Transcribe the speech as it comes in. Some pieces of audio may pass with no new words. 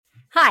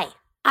Hi,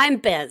 I'm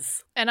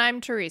Biz. And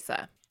I'm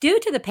Teresa. Due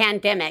to the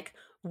pandemic,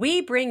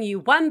 we bring you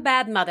One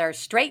Bad Mother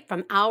straight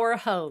from our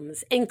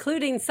homes,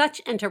 including such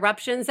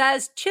interruptions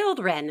as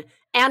children,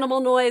 animal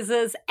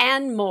noises,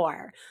 and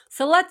more.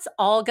 So let's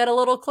all get a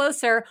little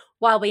closer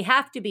while we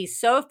have to be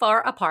so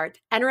far apart.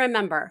 And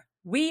remember,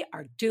 we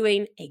are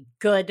doing a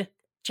good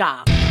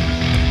job.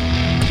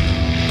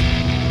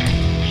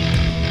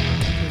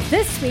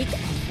 This week,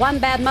 One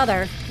Bad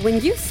Mother, when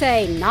you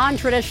say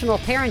non-traditional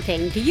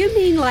parenting, do you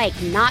mean like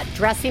not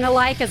dressing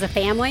alike as a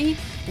family?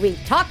 We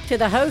talk to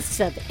the hosts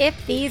of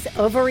If These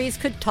Ovaries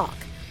Could Talk.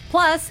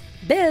 Plus,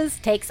 Biz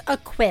takes a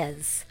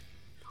quiz.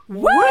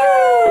 Woo!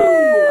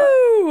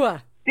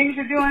 Things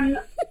are doing...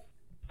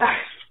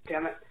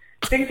 damn it.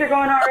 Things are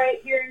going all right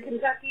here in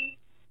Kentucky.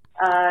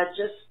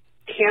 Just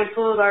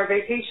canceled our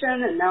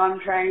vacation, and now I'm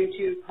trying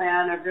to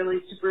plan a really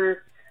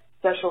super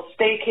special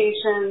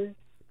staycation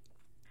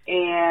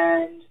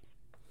and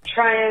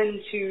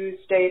trying to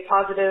stay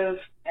positive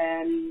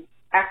and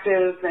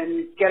active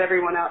and get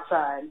everyone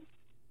outside.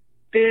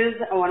 Biz,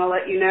 I want to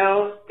let you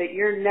know that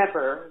you're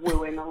never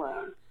wooing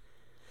alone.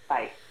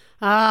 Bye.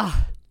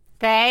 Oh,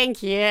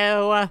 thank you.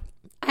 I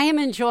am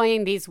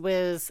enjoying these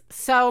woos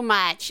so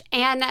much.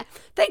 And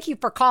thank you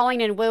for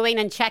calling and wooing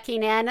and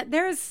checking in.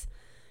 There's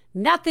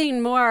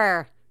nothing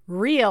more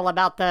real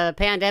about the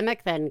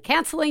pandemic than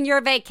canceling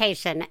your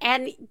vacation.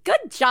 And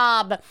good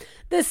job.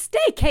 The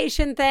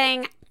staycation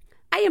thing,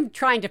 I am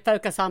trying to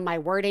focus on my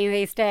wording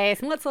these days.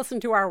 And let's listen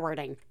to our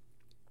wording.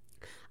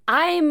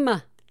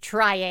 I'm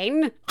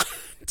trying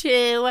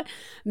to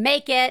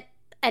make it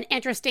an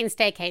interesting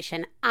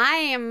staycation.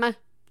 I'm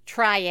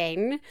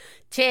trying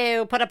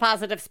to put a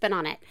positive spin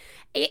on it.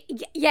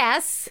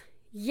 Yes,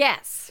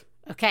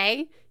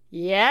 okay?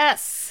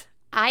 Yes,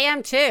 I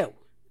am too.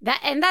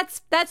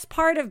 That's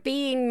part of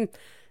being,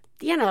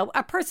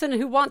 a person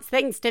who wants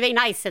things to be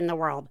nice in the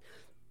world.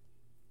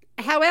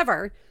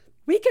 However,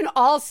 we can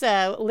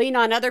also lean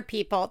on other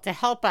people to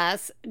help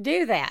us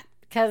do that.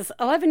 Because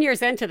 11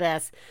 years into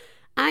this,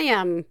 I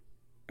am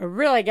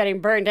really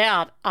getting burned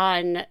out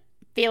on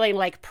feeling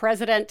like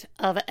president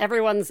of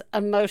everyone's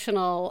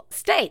emotional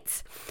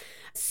states.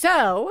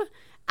 So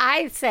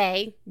I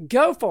say,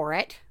 go for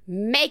it,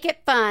 make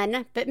it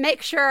fun, but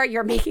make sure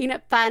you're making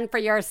it fun for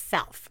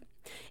yourself.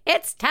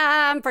 It's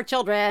time for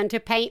children to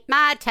paint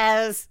my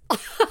toes.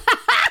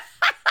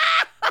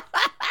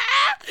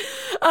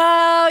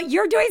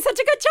 You're doing such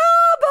a good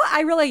job.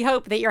 I really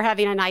hope that you're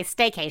having a nice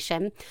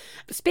staycation.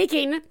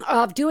 Speaking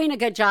of doing a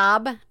good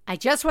job, I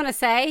just want to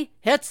say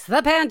it's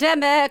the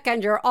pandemic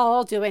and you're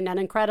all doing an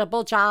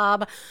incredible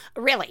job.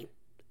 Really,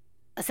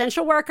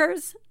 essential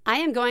workers, I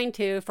am going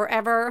to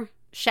forever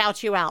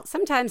shout you out.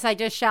 Sometimes I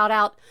just shout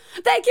out,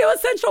 thank you,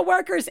 essential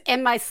workers,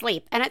 in my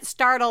sleep. And it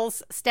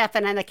startles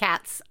Stefan and the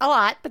cats a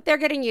lot, but they're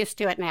getting used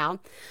to it now.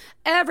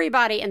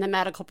 Everybody in the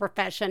medical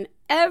profession,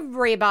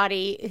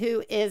 everybody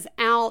who is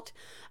out,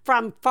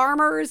 from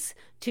farmers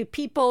to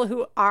people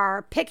who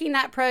are picking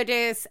that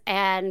produce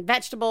and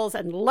vegetables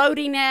and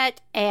loading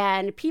it,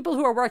 and people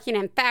who are working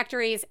in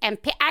factories. And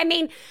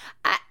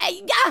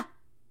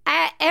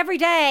every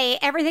day,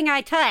 everything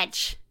I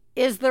touch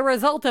is the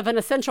result of an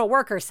essential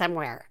worker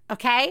somewhere,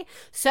 okay?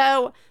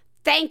 So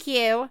thank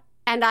you,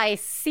 and I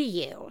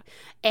see you.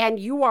 And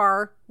you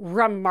are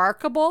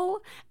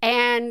remarkable,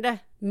 and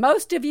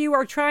most of you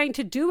are trying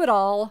to do it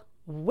all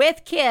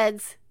with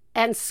kids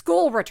and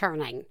school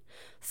returning.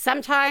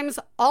 Sometimes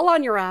all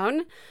on your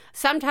own,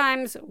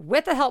 sometimes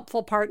with a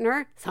helpful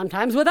partner,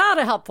 sometimes without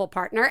a helpful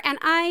partner, and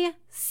I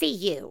see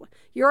you.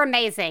 You're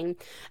amazing.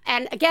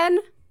 And again,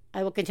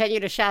 I will continue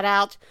to shout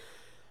out,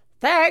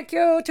 thank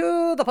you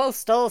to the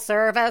Postal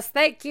Service.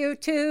 Thank you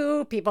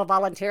to people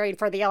volunteering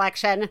for the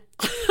election.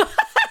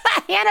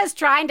 Hannah's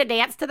trying to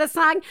dance to the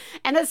song,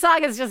 and the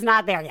song is just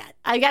not there yet.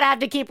 I'm going to have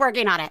to keep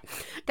working on it.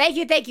 Thank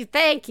you, thank you,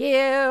 thank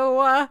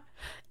you.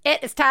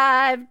 It is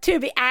time to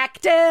be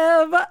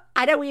active.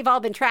 I know we've all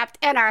been trapped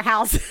in our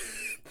house,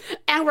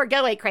 and we're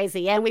going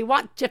crazy, and we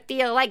want to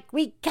feel like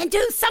we can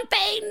do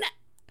something.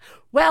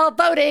 Well,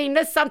 voting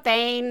is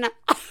something.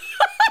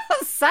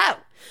 So,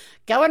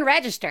 go and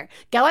register.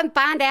 Go and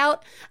find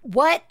out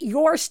what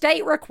your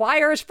state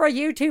requires for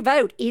you to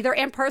vote, either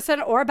in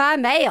person or by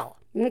mail.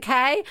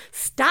 Okay?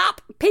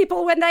 Stop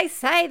people when they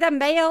say the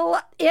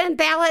mail-in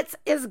ballots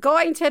is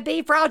going to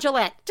be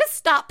fraudulent. Just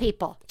stop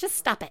people. Just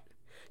stop it.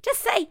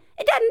 Just say,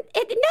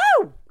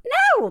 no,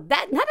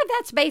 none of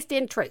that's based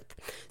in truth.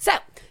 So,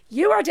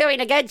 you are doing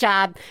a good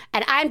job,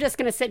 and I'm just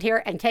going to sit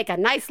here and take a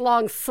nice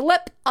long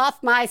slip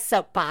off my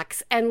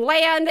soapbox and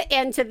land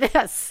into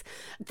this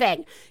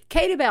thing.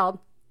 Katie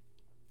Bell,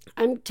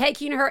 I'm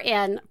taking her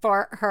in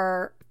for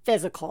her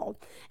physical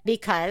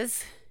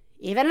because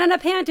even in a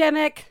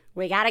pandemic,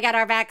 we got to get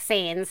our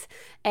vaccines,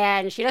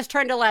 and she just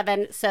turned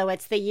 11, so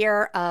it's the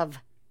year of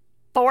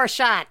 4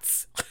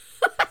 shots.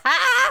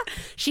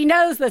 She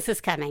knows this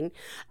is coming.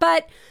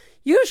 But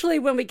usually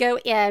when we go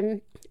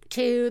in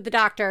to the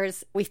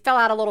doctors, we fill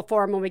out a little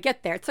form when we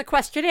get there. It's a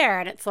questionnaire,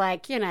 and it's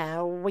like,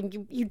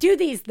 when you do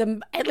these,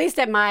 at least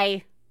at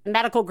my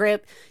medical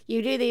group,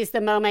 you do these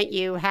the moment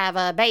you have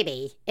a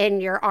baby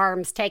in your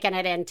arms, taking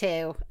it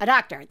into a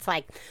doctor. It's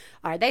like,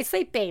 are they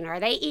sleeping? Are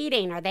they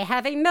eating? Are they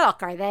having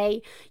milk? Are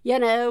they,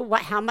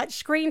 how much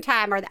screen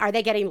time? Are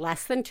they getting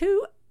less than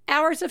 2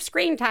 hours of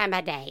screen time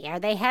a day? Are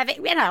they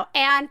having,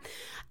 and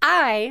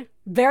I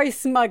very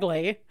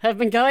smugly have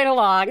been going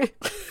along,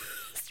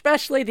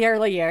 especially the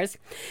early years.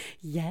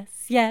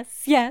 Yes,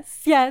 yes,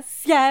 yes,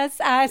 yes,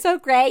 yes, I'm so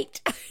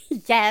great.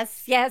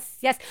 Yes, yes,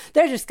 yes.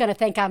 They're just going to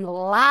think I'm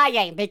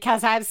lying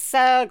because I'm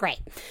so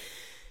great.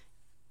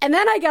 And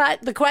then I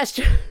got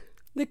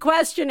the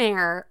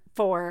questionnaire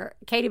for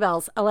Katie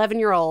Bell's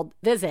 11-year-old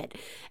visit.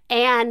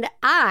 And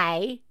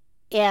I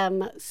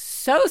am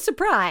so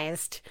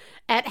surprised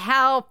at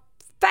how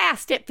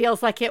fast it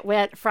feels like it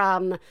went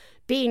from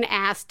being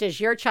asked, does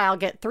your child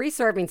get 3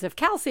 servings of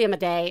calcium a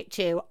day,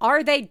 to,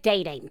 are they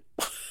dating?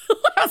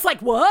 I was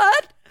like,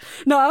 what?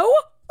 No.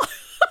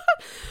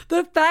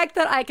 The fact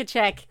that I could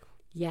check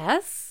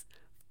yes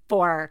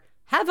for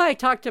have I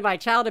talked to my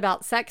child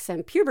about sex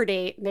and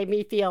puberty made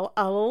me feel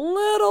a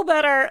little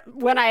better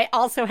when I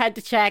also had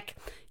to check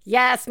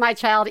yes, my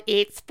child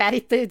eats fatty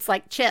foods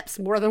like chips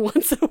more than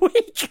once a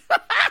week.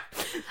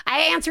 I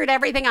answered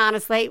everything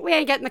honestly. We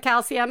ain't getting the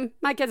calcium.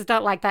 My kids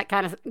don't like that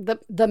kind of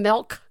the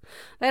milk.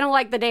 They don't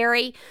like the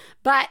dairy,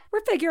 but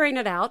we're figuring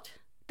it out.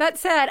 That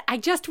said, I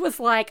just was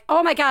like,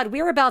 oh my God,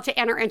 we're about to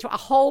enter into a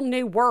whole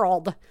new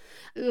world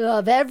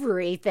of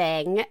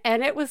everything.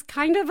 And it was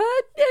kind of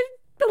a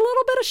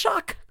little bit of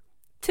shock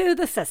to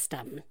the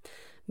system.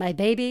 My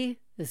baby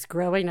is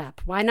growing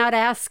up. Why not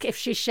ask if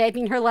she's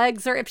shaving her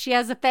legs or if she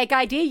has a fake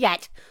ID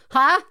yet?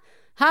 Huh?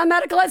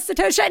 Medical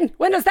institution?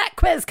 When does that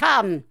quiz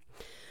come?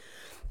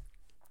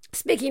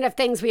 Speaking of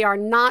things we are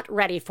not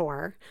ready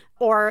for,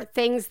 or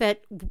things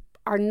that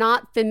are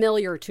not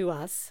familiar to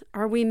us,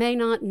 or we may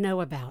not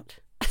know about.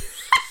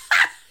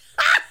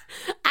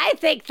 I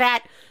think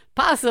that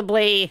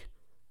possibly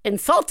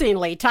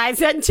insultingly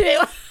ties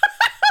into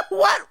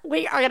what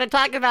we are going to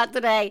talk about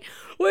today,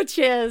 which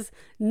is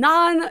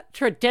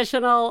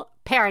non-traditional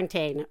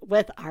parenting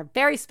with our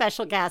very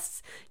special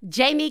guests,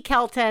 Jamie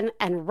Kelton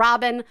and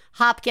Robin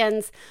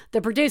Hopkins,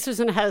 the producers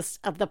and hosts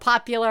of the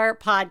popular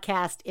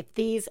podcast, If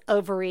These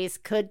Ovaries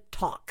Could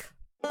Talk.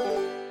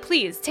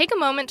 Please take a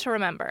moment to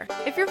remember,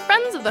 if you're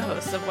friends of the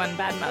hosts of One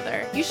Bad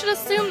Mother, you should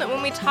assume that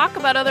when we talk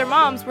about other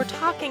moms, we're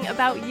talking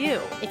about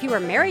you. If you are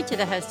married to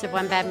the hosts of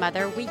One Bad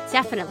Mother, we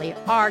definitely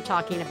are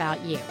talking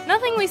about you.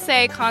 Nothing we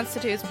say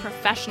constitutes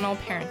professional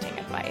parenting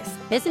advice.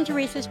 Biz and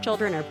Teresa's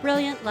children are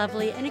brilliant,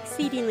 lovely, and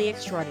exceedingly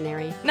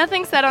extraordinary.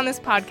 Nothing said on this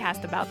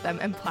podcast about them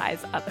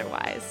implies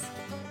otherwise.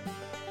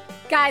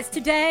 Guys,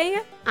 today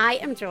I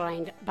am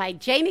joined by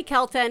Jamie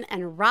Kelton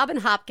and Robin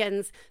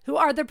Hopkins, who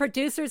are the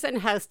producers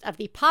and hosts of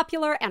the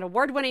popular and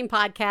award-winning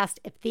podcast,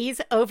 If These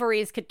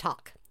Ovaries Could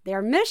Talk.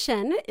 Their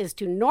mission is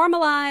to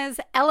normalize,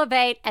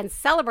 elevate, and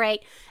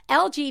celebrate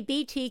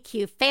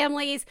LGBTQ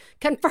families,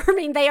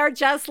 confirming they are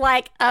just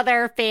like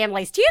other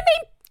families. Do you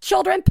mean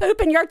children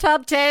poop in your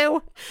tub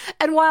too?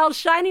 And while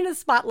shining a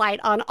spotlight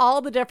on all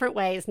the different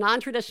ways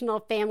non-traditional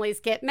families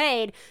get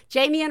made,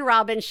 Jamie and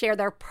Robin share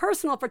their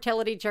personal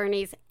fertility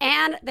journeys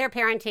and their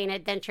parenting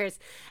adventures.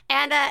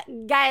 And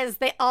guys,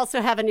 they also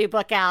have a new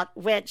book out,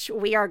 which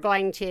we are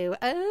going to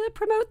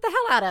promote the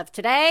hell out of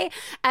today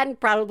and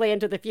probably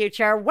into the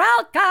future.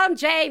 Welcome,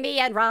 Jamie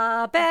and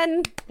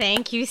Robin.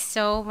 Thank you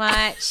so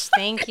much.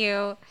 Thank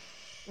you.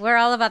 We're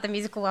all about the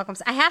musical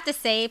welcomes. I have to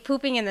say,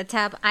 pooping in the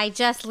tub, I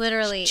just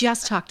literally...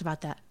 Just talked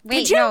about that.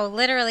 Wait, no,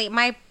 literally,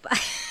 my...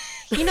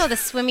 You know the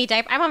swimmy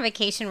diaper? I'm on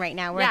vacation right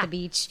now. We're at the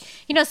beach.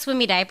 You know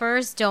swimmy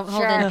diapers don't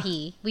hold in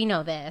pee. We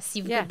know this.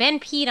 You've been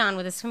peed on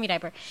with a swimmy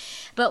diaper.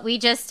 But we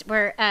just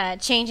were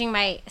changing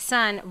my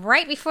son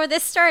right before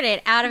this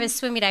started out of his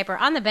swimmy diaper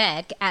on the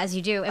bed, as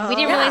you do. And we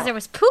didn't realize there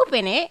was poop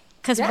in it,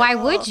 because why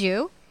would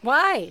you?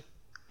 Why?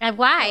 And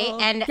why?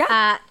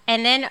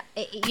 And then,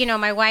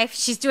 my wife,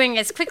 she's doing it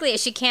as quickly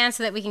as she can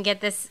so that we can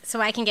get this, so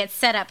I can get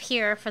set up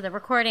here for the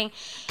recording.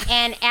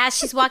 And as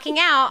she's walking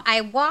out,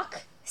 I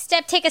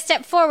take a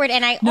step forward,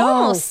 and I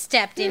almost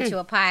stepped into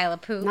a pile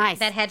of poop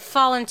that had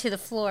fallen to the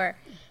floor.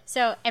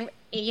 So,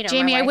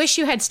 Jamie, I wish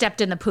you had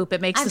stepped in the poop.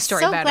 It makes the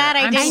story better. Glad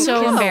I I'm didn't.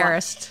 so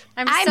embarrassed.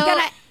 I'm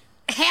gonna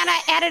Hannah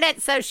edit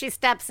it so she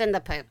steps in the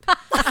poop.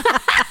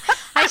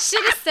 I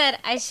should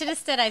have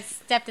said I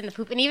stepped in the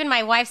poop. And even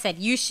my wife said,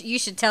 you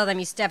should tell them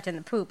you stepped in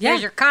the poop.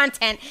 There's your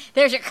content.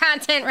 There's your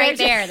content right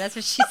there. That's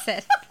what she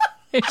said.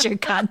 It's your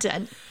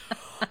content.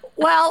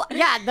 Well,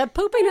 yeah, the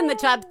pooping in the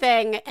tub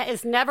thing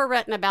is never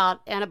written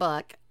about in a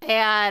book.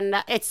 And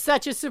it's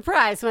such a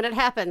surprise when it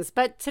happens.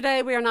 But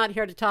today we are not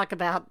here to talk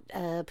about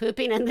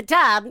pooping in the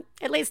tub,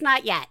 at least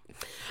not yet.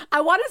 I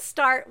want to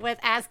start with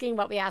asking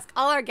what we ask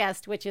all our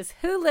guests, which is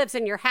who lives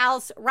in your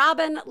house?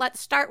 Robin,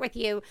 let's start with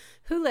you.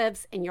 Who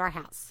lives in your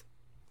house?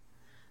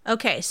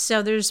 Okay,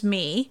 so there's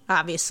me,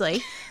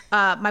 obviously.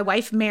 My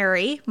wife,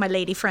 Mary, my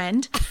lady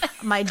friend.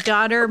 My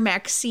daughter,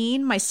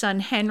 Maxine. My son,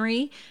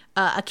 Henry.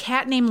 A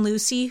cat named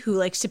Lucy, who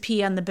likes to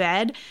pee on the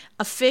bed.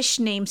 A fish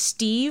named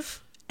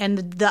Steve.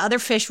 And the other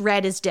fish,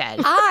 Red, is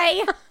dead.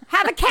 I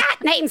have a cat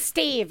named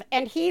Steve,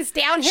 and he's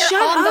down here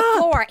Shut on up. the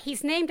floor.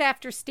 He's named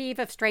after Steve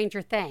of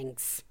Stranger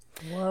Things.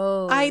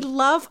 Whoa. I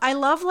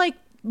love like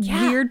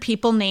weird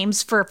people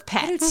names for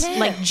pets,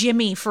 like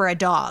Jimmy for a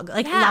dog.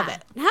 Like, love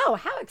it. No,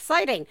 how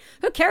exciting.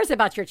 Who cares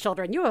about your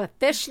children? You have a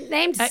fish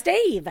named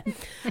Steve.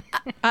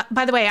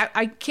 By the way,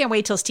 I can't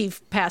wait till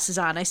Steve passes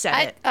on. I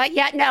said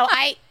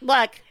it.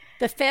 Look,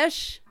 the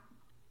fish,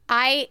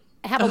 I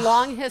have a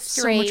long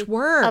history much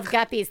work. of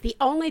guppies. The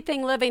only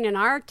thing living in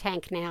our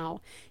tank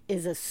now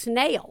is a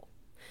snail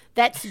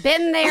that's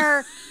been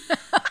there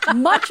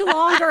much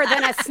longer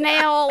than a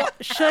snail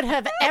should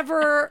have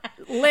ever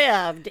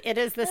lived. It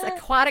is this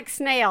aquatic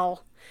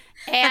snail,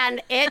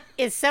 and it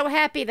is so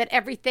happy that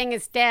everything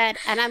is dead.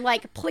 And I'm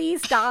like,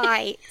 please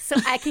die so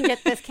I can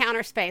get this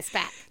counter space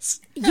back.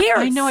 Years.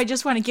 I know. I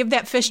just want to give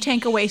that fish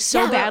tank away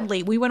so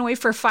badly. We went away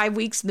for 5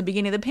 weeks in the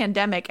beginning of the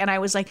pandemic, and I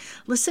was like,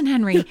 listen,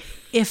 Henry,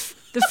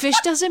 if the fish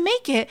doesn't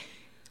make it,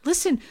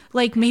 listen,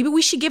 like, maybe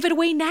we should give it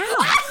away now.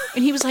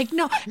 And he was like,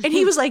 no. And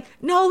he was like,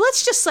 no,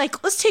 let's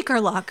take our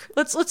luck.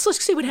 Let's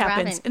see what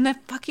happens. Robin, and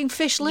that fucking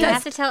fish you lived.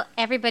 have to tell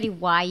everybody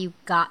why you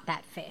got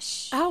that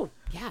fish. Oh,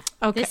 yeah.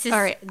 Okay. This is-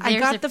 All right. I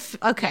got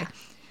okay.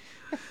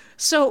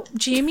 So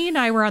Jamie and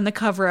I were on the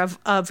cover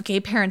of Gay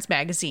Parents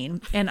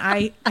magazine, and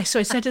I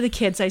said to the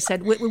kids, I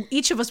said,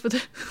 each of us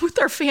with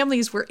our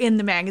families were in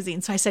the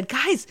magazine. So I said,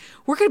 guys,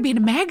 we're going to be in a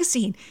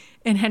magazine.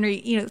 And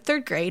Henry,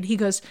 third grade, he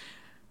goes,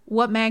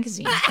 what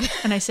magazine?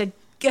 And I said,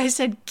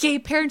 Gay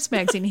Parents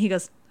magazine. And he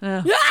goes,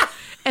 oh.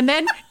 And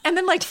then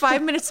like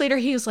 5 minutes later,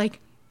 he was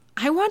like,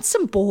 I want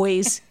some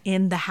boys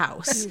in the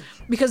house,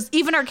 because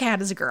even our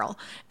cat is a girl.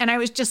 And I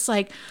was just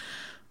like,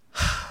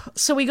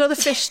 so we go to the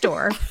fish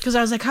store, because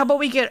I was like, how about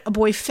we get a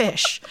boy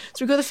fish?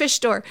 So we go to the fish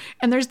store,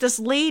 and there's this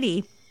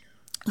lady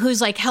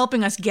who's like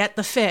helping us get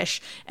the fish.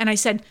 And I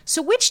said,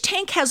 so which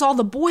tank has all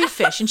the boy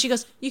fish? And she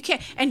goes, you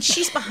can't. And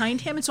she's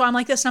behind him. And so I'm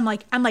like this, and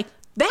I'm like,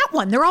 that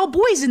one, they're all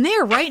boys in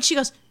there, right? And she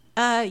goes,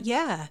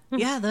 yeah,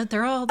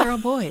 they're all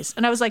boys.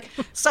 And I was like,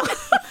 so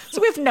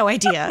we have no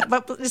idea.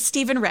 But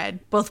Steve and Red,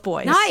 both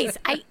boys. Nice.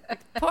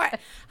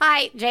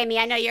 Hi, Jamie.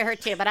 I know you're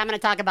hurt too, but I'm going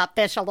to talk about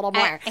fish a little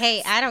more.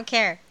 Hey, I don't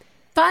care.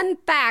 Fun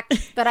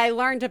fact that I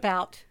learned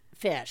about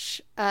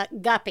fish,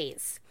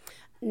 guppies.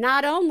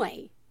 Not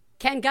only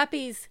can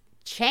guppies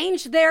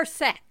change their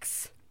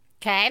sex,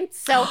 okay?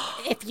 So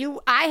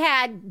I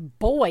had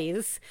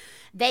boys,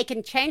 they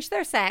can change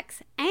their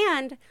sex,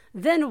 and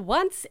then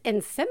once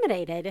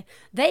inseminated,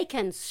 they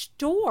can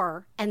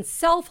store and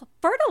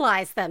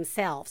self-fertilize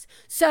themselves.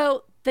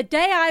 So the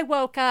day I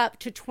woke up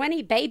to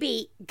 20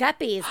 baby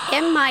guppies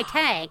in my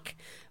tank,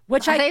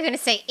 which I thought you were going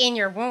to say in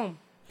your womb.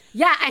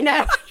 Yeah, I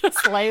know.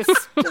 Just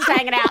loose, just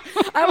hanging out.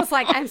 I was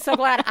like, I'm so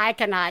glad I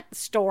cannot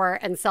store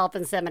and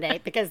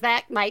self-inseminate, because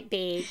that might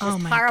be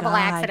just horrible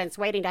accidents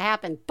waiting to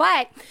happen.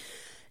 But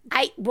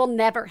I will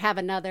never have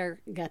another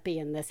guppy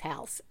in this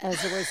house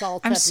as a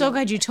result of I'm so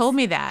glad you told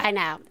me that. I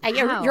know.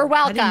 Wow. You're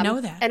welcome. I didn't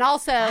know that. And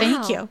also,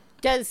 thank you.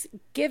 Does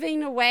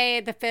giving away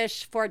the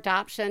fish for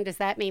adoption, does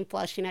that mean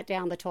flushing it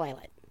down the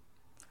toilet?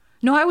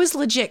 No, I was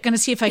legit going to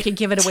see if I could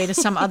give it away to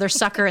some other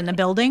sucker in the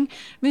building. I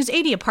mean, there's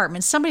 80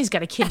 apartments. Somebody's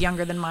got a kid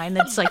younger than mine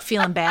that's like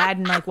feeling bad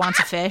and like wants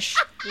a fish.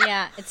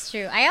 Yeah, it's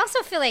true. I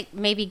also feel like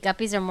maybe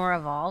guppies are more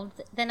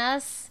evolved than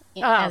us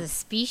as a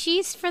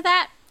species for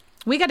that.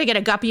 We got to get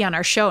a guppy on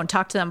our show and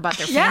talk to them about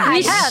their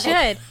families. We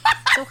should.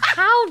 So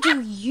how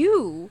did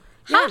you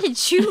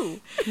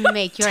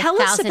make your Tell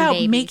us 1,000 about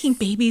babies? making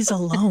babies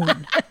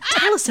alone.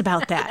 Tell us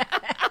about that.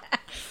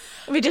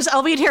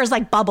 All we'd hear is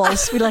like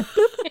bubbles. We'd like,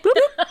 bloop, bloop,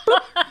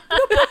 bloop,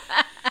 bloop,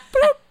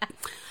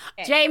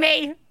 bloop.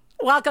 Jamie,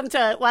 welcome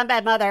to One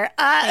Bad Mother.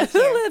 Who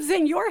lives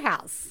in your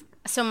house?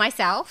 So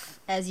myself,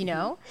 as you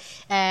know,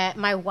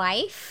 my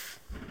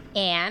wife,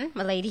 Anne,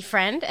 my lady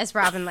friend, as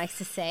Robin likes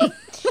to say,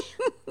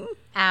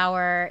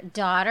 our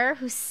daughter,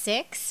 who's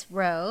 6,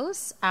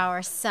 Rose,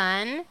 our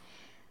son,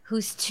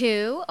 who's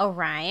 2,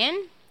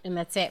 Orion, and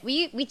that's it.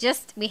 We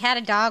had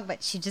a dog,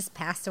 but she just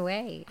passed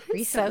away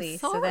recently.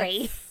 So sorry.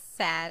 That's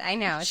sad. I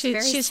know.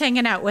 She's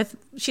hanging out with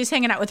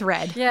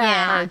Red.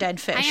 Yeah. Our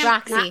dead fish.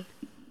 Roxy.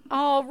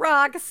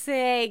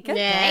 Roxy. Good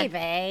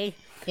baby.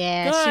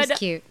 Yeah, Good. she's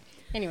cute.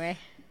 Anyway.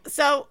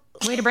 So,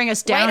 way to bring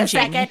us down, wait a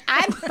Jamie. second.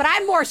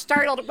 I'm more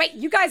startled. Wait,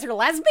 you guys are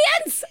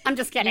lesbians? I'm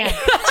just kidding.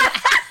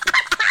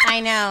 I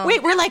know.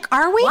 Wait, we're like,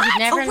 are we? You'd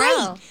never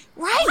know.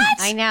 Right.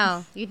 I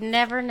know. You'd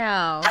never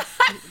know.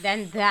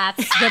 Then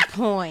that's the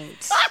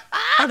point.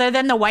 Other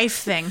than the wife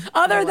thing.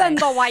 Other than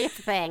the wife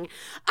thing.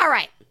 All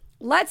right.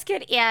 Let's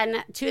get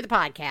into the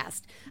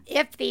podcast.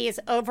 If these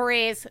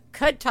ovaries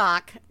could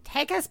talk,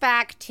 take us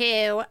back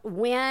to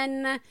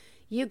when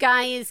you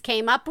guys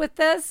came up with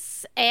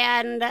this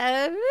and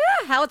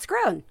how it's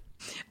grown.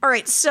 All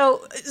right,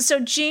 so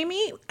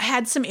Jamie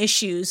had some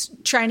issues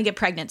trying to get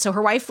pregnant. So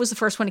her wife was the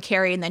first one to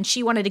carry, and then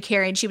she wanted to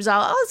carry, and she was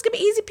all, oh, it's going to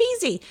be easy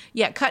peasy.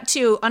 Yeah, cut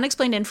to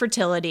unexplained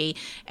infertility,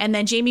 and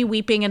then Jamie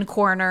weeping in a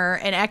corner,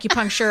 and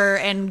acupuncture,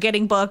 and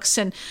getting books,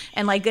 and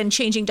like then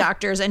changing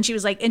doctors. And she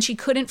was like, and she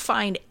couldn't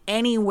find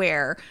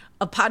anywhere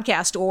a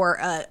podcast or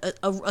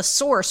a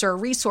source or a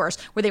resource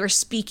where they were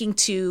speaking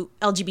to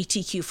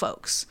LGBTQ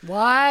folks.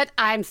 What?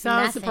 I'm so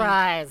Nothing.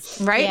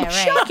 surprised. Right? Yeah, right.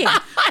 Shocking.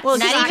 Well,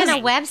 Not even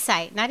a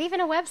website. Not even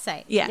a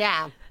website. Yeah.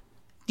 Yeah.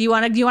 Do you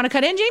want to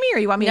cut in, Jamie, or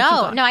you want me to keep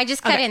going? No, I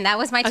just cut in. That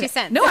was my 2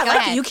 cents. No, I Go like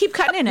ahead. it. You keep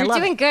cutting in. I You're love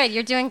doing it. good.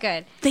 You're doing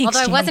good. Thanks,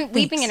 Although Jamie. I wasn't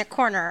weeping Thanks. in a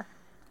corner.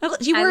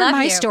 You I were love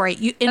my you. story.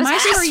 In I was my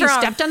really story, you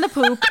strong. stepped on the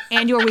poop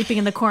and you were weeping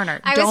in the corner.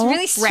 I Don't was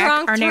really wreck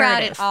strong our throughout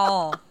narrative. it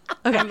all.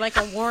 Okay. I'm like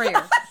a warrior.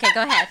 Okay,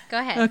 go ahead. Go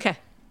ahead. Okay.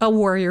 A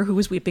warrior who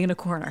was weeping in a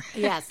corner.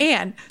 Yes.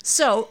 And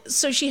so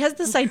she has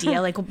this idea,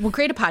 like, we'll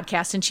create a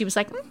podcast. And she was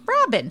like,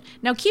 Robin.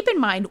 Now, keep in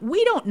mind,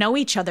 we don't know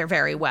each other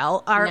very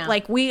well. No.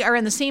 Like, we are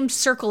in the same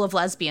circle of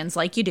lesbians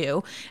like you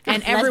do.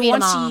 And every Lesbian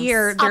once moms. a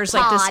year, there's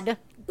like pod.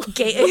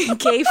 this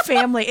gay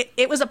family.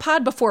 It was a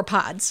pod before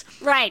pods.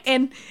 Right.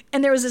 And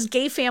there was this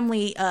gay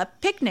family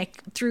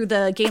picnic through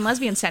the Gay and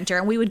Lesbian Center.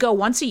 And we would go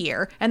once a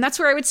year. And that's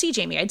where I would see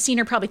Jamie. I'd seen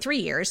her probably 3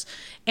 years.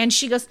 And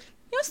she goes,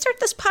 you want to start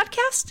this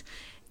podcast?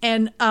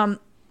 And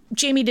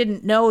Jamie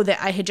didn't know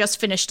that I had just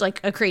finished like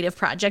a creative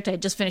project. I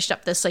had just finished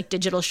up this like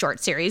digital short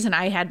series and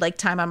I had like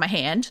time on my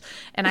hand.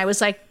 And I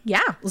was like,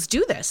 yeah, let's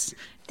do this.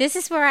 This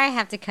is where I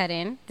have to cut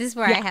in.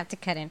 I have to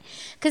cut in.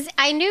 Because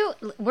I knew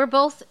we're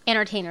both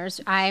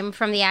entertainers. I'm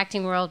from the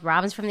acting world.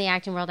 Robin's from the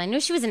acting world. I knew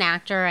she was an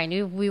actor. I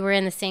knew we were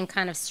in the same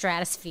kind of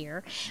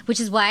stratosphere, which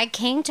is why I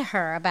came to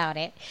her about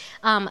it.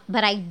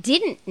 But I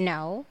didn't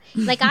know.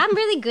 Like, I'm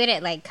really good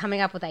at, like,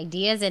 coming up with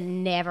ideas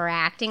and never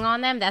acting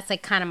on them. That's,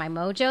 like, kind of my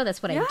mojo.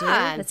 That's what I do.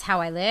 That's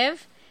how I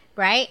live.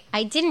 Right?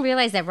 I didn't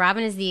realize that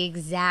Robin is the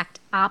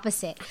exact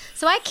opposite.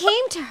 So I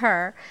came to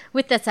her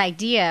with this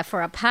idea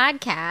for a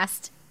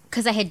podcast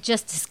because I had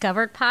just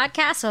discovered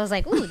podcasts. So I was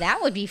like, ooh, that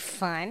would be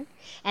fun.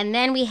 And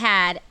then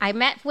I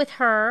met with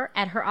her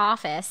at her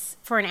office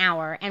for an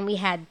hour, and we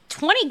had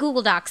 20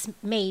 Google Docs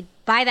made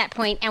by that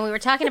point, and we were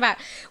talking about,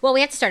 well, we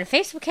have to start a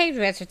Facebook page,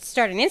 we have to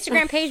start an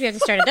Instagram page, we have to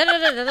start a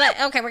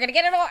da-da-da-da-da. Okay, we're going to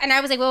get it all. And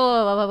I was like,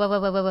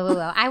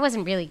 whoa. I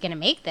wasn't really going to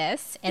make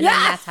this. And then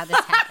that's how this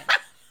happened.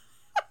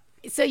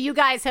 So you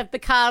guys have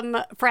become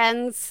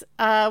friends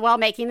while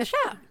making the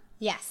show.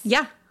 Yes.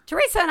 Yeah.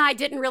 Teresa and I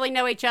didn't really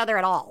know each other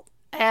at all.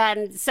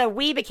 And so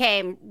we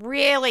became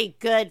really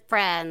good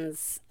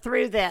friends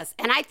through this.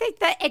 And I think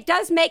that it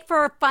does make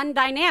for a fun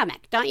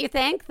dynamic, don't you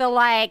think?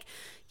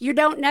 You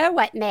don't know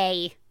what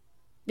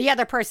the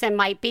other person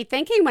might be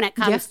thinking when it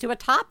comes to a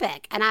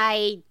topic. And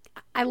I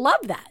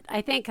love that.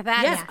 I think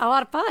that's a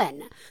lot of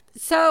fun.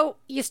 So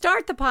you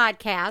start the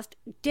podcast.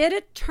 Did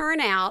it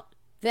turn out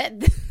that...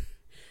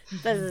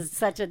 This is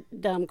such a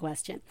dumb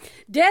question.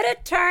 Did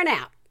it turn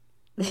out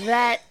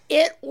that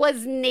it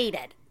was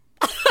needed?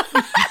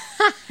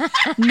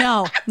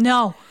 No.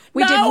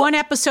 We did one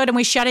episode and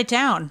we shut it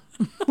down.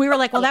 We were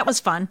like, well, that was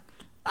fun.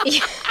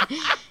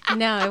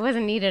 No, it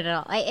wasn't needed at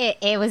all.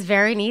 It was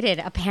very needed,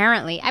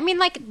 apparently. I mean,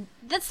 like,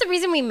 that's the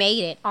reason we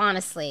made it,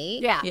 honestly.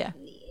 Yeah.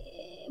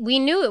 We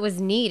knew it was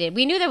needed.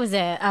 We knew there was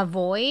a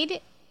void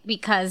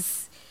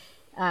because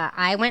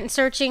I went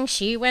searching,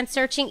 she went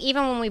searching,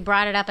 even when we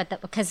brought it up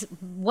because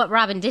what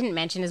Robin didn't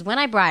mention is when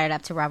I brought it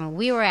up to Robin,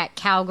 we were at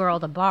Cowgirl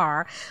the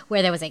bar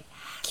where there was a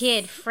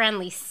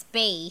kid-friendly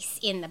space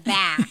in the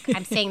back.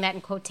 I'm saying that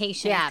in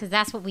quotations because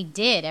that's what we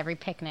did every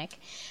picnic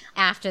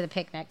after the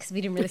picnic because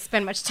we didn't really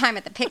spend much time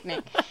at the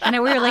picnic. And we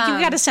were like,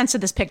 we got a sense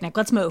of this picnic.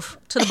 Let's move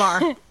to the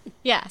bar.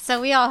 Yeah,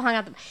 so we all hung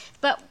out.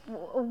 But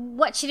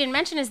what she didn't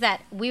mention is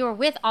that we were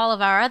with all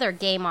of our other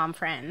gay mom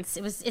friends.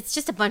 It's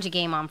just a bunch of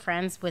gay mom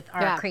friends with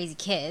our crazy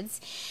kids.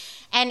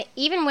 And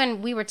even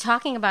when we were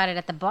talking about it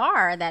at the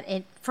bar,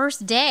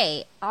 first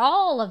day,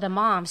 all of the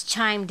moms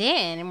chimed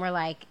in and were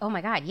like, oh my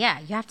God, yeah,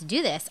 you have to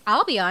do this.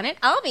 I'll be on it.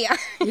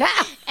 Yeah.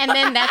 And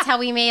then that's how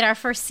we made our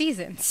first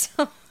season.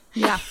 So,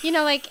 Yeah.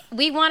 like,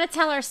 we want to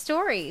tell our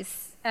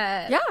stories.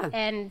 Yeah.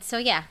 And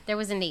so, there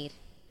was a need.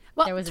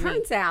 Well, There was it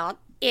turns out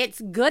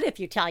it's good if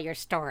you tell your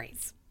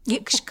stories.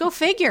 Go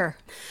figure.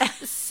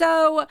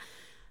 So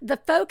the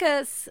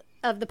focus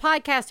of the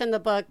podcast and the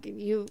book,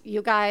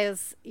 you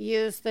guys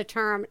use the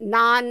term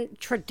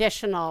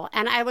non-traditional.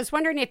 And I was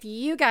wondering if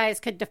you guys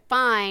could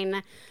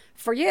define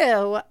for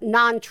you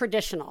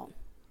non-traditional.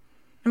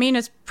 I mean,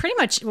 it's pretty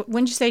much,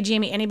 wouldn't you say,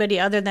 Jamie, anybody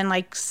other than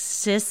like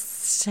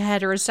cis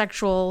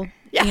heterosexual,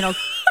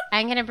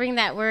 I'm going to bring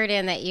that word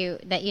in that you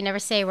never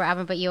say,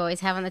 Robin, but you always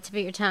have on the tip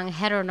of your tongue,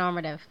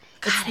 heteronormative.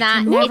 It's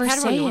not. never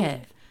it's say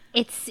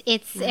it.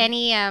 It's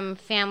any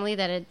family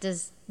that it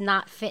does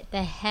not fit the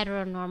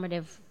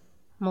heteronormative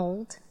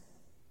mold.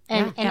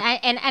 And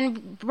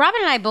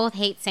Robin and I both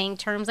hate saying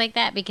terms like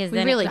that because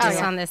then really it puts us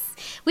do. on this.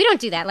 We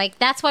don't do that. Like,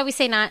 that's why we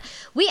say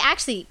we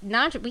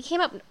came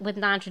up with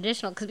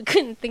non-traditional because we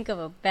couldn't think of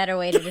a better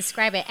way to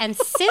describe it. And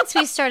since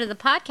we started the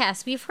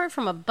podcast, we've heard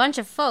from a bunch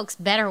of folks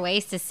better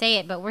ways to say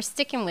it, but we're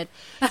sticking with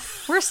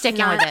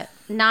it.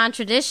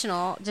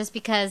 Non-traditional just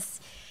because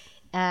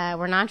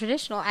we're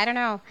non-traditional. I don't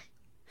know.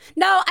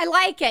 No, I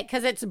like it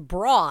because it's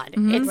broad.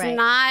 It's Right.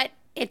 not.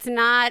 It's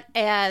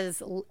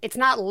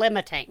not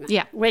limiting.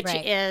 Yeah. Which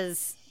Right.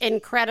 is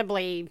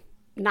incredibly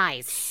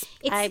nice.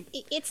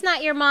 It's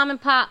not your mom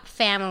and pop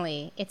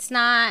family. It's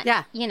not,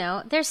 you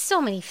know, there's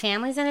so many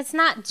families, and it's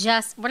not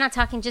just, we're not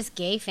talking just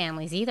gay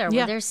families either.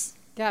 Yeah.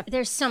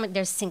 There's so many,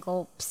 there's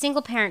single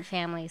parent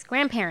families,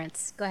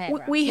 grandparents. Go ahead,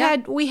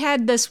 Rob. We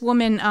had this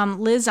woman,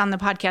 Liz, on the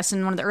podcast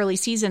in one of the early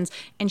seasons,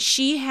 and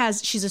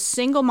she's a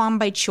single mom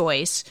by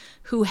choice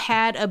who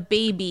had a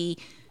baby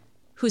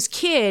whose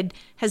kid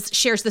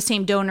shares the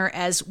same donor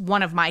as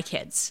one of my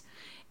kids.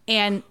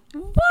 And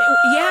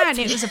and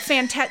it was a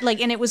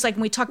fantastic, and it was like,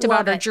 when we talked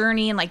about our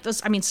journey and like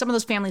those, I mean, some of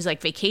those families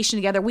like vacation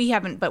together. We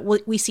haven't, but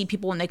we see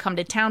people when they come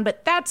to town,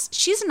 but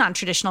she's a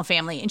non-traditional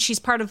family, and she's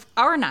part of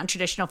our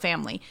non-traditional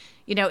family.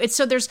 You know, it's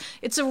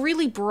a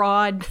really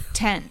broad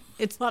tent.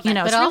 It's, you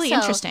know, it's really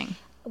interesting.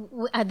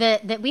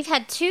 We've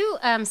had two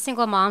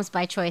single moms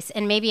by choice,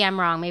 and maybe I'm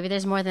wrong, maybe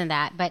there's more than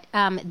that, but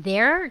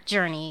their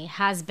journey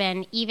has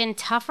been even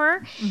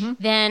tougher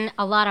than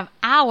a lot of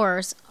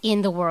ours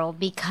in the world,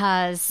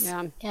 because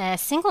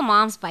single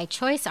moms by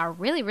choice are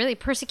really, really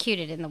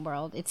persecuted in the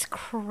world. It's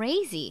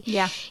crazy.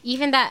 Yeah.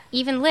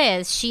 Even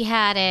Liz, she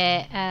had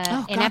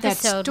an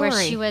episode where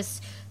she was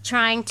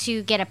trying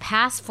to get a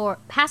passport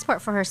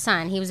for her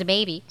son. He was a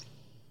baby.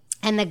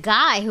 And the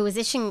guy who was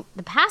issuing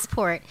the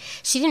passport,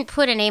 she didn't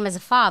put a name as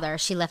a father.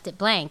 She left it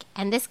blank.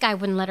 And this guy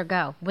wouldn't let her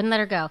go.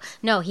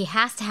 No, he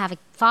has to have a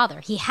father.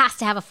 He has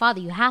to have a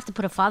father. You have to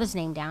put a father's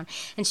name down.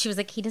 And she was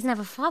like, he doesn't have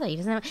a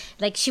father.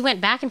 Like, she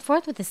went back and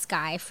forth with this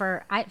guy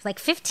for like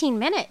 15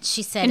 minutes,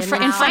 she said. In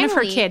front of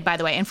her kid, by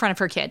the way, in front of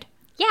her kid.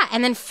 Yeah,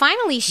 and then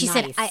finally she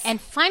said,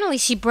 finally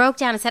she broke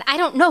down and said, I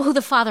don't know who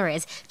the father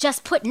is.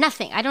 Just put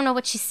nothing. I don't know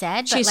what she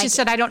said. She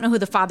said, I don't know who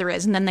the father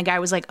is. And then the guy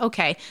was like,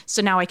 okay,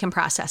 so now I can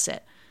process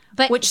it.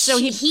 But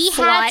he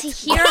had to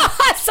hear.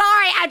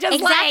 Sorry, I just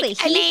exactly.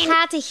 He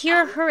had to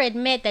hear her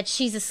admit that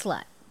she's a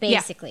slut,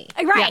 basically.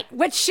 Yeah. Right,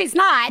 which she's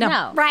not.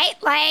 No. Right,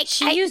 like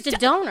she used a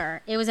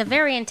donor. It was a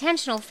very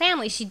intentional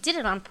family. She did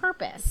it on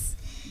purpose.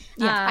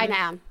 Yeah, I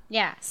know.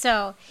 Yeah.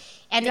 So,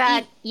 and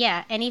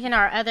even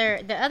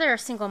the other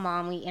single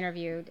mom we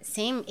interviewed,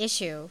 same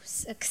issue,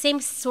 same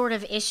sort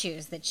of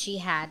issues that she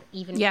had,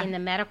 even in the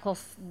medical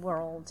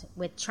world,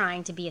 with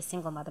trying to be a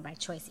single mother by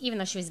choice, even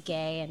though she was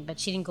gay, but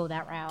she didn't go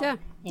that route. Yeah.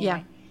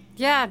 Anyway.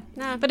 Yeah.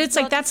 No, but it's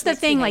like, that's the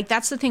thing. Like,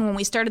 that's the thing. When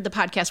we started the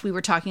podcast, we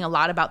were talking a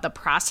lot about the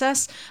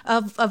process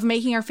of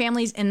making our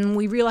families. And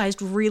we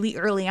realized really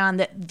early on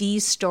that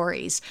these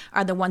stories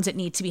are the ones that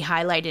need to be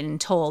highlighted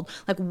and told.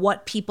 Like,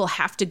 what people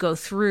have to go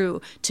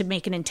through to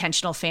make an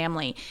intentional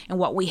family, and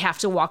what we have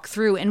to walk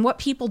through, and what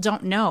people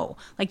don't know.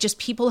 Like, just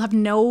people have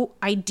no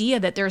idea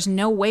that there's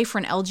no way for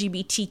an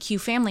LGBTQ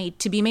family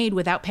to be made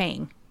without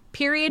paying.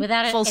 Period.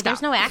 Full stop.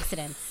 There's no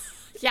accidents.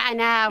 Yeah, I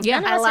know.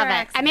 Yeah, I love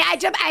it. I mean,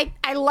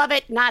 I love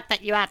it. Not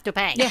that you have to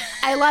pay. Yeah.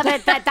 I love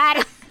it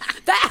that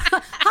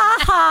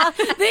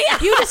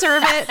you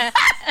deserve it.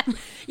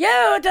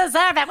 You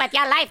deserve it with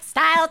your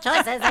lifestyle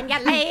choices and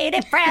your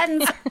lady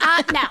friends.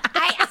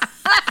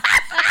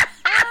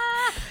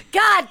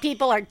 God,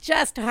 people are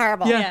just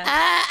horrible. Yeah.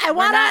 I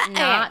want to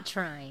not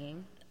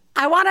trying.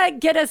 I want to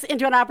get us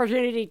into an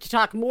opportunity to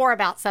talk more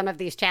about some of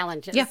these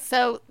challenges. Yeah.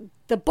 So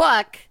the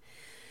book,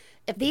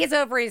 If These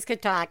Ovaries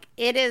Could Talk,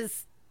 it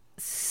is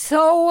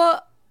so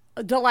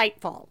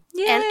delightful.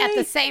 Yay. And at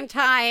the same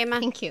time,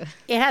 thank you.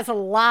 It has a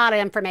lot of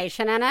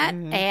information in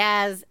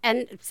it.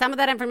 And some of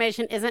that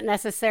information isn't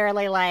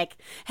necessarily like,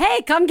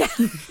 hey, come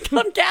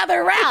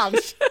gather around.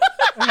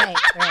 Right.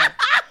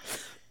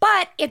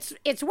 But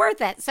it's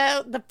worth it.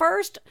 So the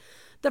first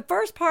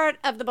part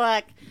of the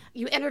book,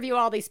 you interview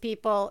all these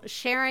people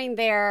sharing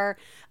their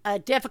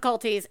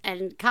difficulties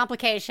and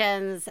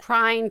complications,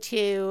 trying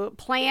to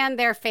plan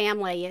their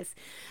families.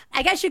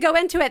 I guess you go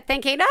into it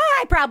thinking,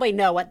 I probably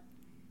know what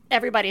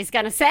everybody's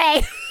going to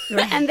say.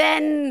 Right. And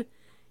then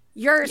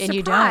you're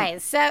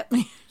surprised. So,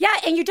 yeah,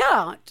 and you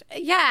don't.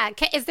 Yeah.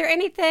 Is there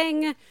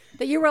anything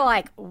that you were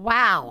like,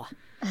 wow,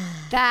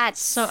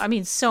 that's...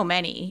 So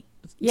many.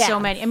 Yeah. So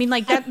many. I mean,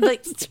 like that,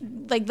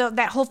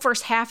 that whole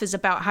first half is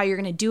about how you're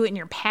going to do it in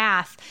your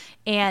path.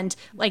 And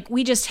like,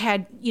 we just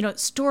had,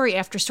 story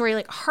after story,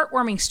 like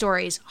heartwarming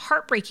stories,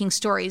 heartbreaking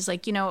stories,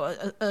 like,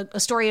 a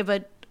story of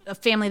a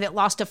family that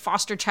lost a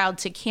foster child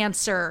to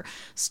cancer,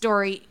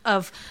 story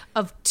of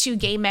two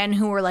gay men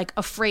who were like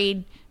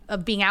afraid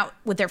of being out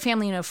with their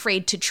family and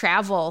afraid to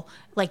travel,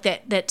 like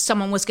that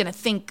someone was going to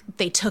think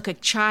they took a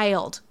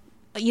child.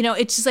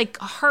 It's just like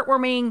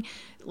heartwarming,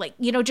 like,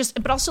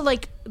 but also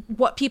like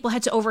what people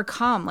had to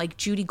overcome. Like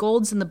Judy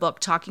Gold's in the book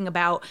talking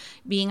about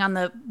being on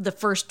the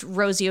first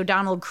Rosie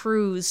O'Donnell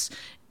cruise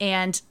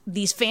and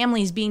these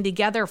families being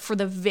together for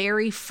the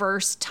very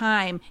first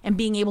time and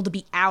being able to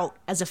be out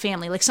as a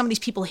family. Like some of these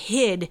people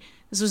hid,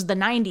 this was the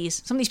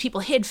 90s, some of these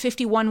people hid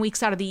 51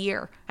 weeks out of the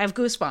year. I have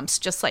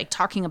goosebumps just like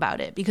talking about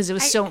it because it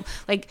was so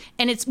like,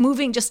 and it's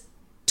moving just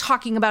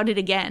talking about it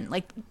again.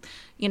 Like,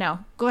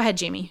 go ahead,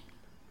 Jamie.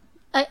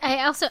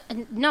 I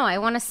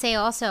want to say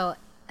also,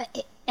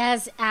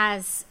 as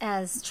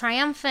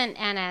triumphant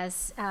and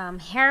as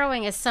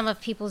harrowing as some of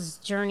people's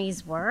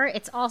journeys were,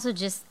 it's also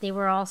just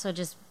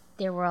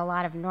there were a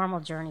lot of normal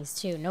journeys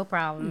too, no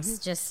problems.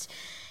 Mm-hmm. Just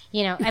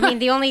You know, I mean,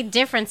 the only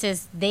difference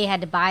is they had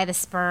to buy the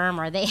sperm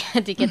or they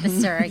had to get the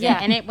surrogate. Yeah.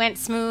 And it went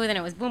smooth and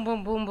it was boom,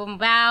 boom, boom, boom,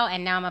 bow.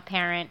 And now I'm a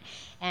parent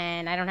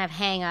and I don't have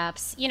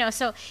hang-ups. You know,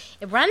 so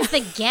it runs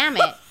the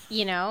gamut,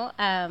 you know,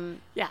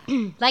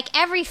 like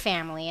every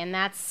family. And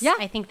that's,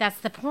 I think that's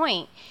the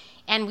point.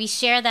 And we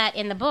share that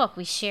in the book.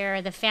 We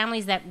share the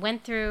families that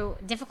went through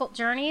difficult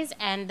journeys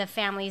and the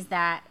families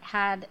that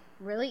had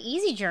really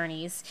easy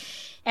journeys.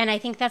 And I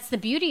think that's the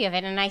beauty of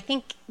it. And I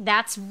think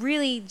that's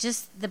really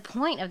just the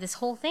point of this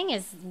whole thing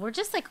is we're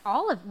just like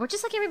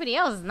everybody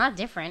else. It's not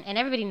different. And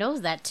everybody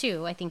knows that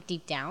too, I think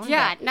deep down.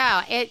 Yeah,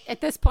 no, at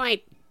this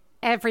point,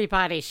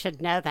 everybody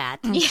should know that.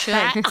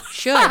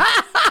 Should.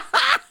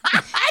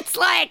 It's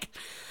like...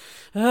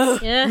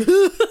 Yeah.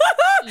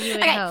 You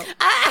would hope.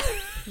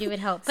 You would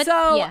hope. But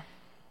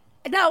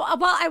No,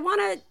 well, I want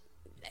to...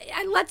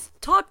 Let's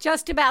talk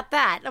just about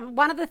that.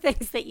 One of the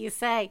things that you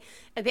say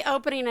at the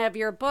opening of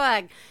your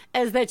book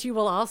is that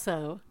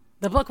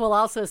the book will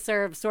also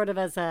serve sort of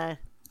as a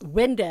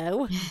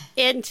window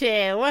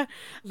into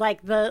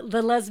like the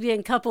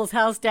lesbian couple's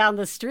house down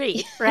the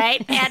street,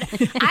 right?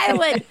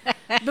 And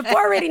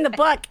before reading the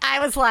book, I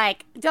was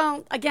like,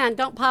 don't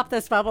pop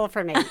this bubble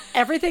for me.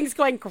 Everything's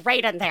going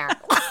great in there.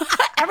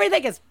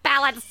 Everything is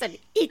balanced and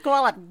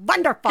equal and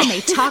wonderful. And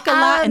they talk a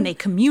lot and they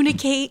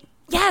communicate.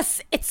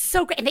 Yes, it's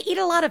so great. And they eat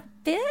a lot of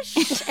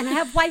fish and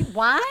have white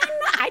wine.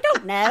 I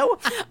don't know.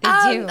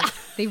 They do.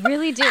 They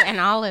really do. And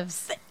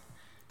olives.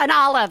 And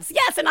olives.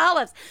 Yes, and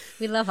olives.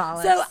 We love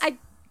olives.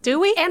 Do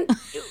we? And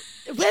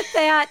with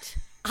that,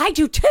 I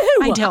do too.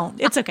 I don't.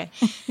 It's okay.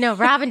 No,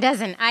 Robin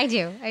doesn't. I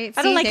do. I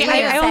don't like it.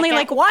 I only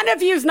like one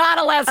of you's not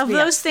a lesbian. Of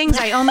those things,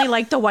 I only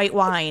like the white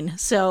wine.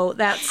 So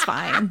that's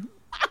fine.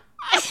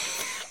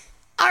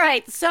 All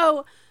right.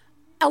 So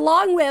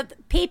along with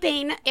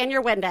peeping in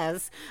your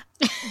windows,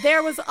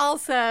 there was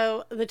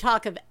also the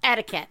talk of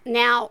etiquette.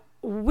 Now,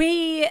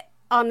 we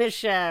on this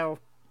show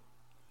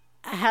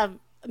have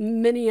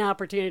many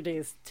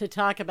opportunities to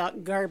talk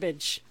about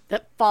garbage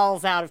that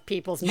falls out of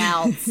people's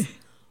mouths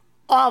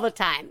all the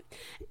time.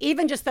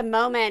 Even just the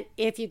moment,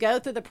 if you go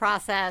through the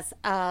process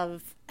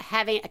of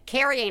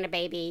carrying a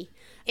baby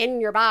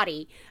in your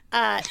body,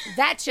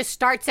 that just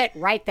starts it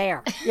right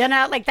there. You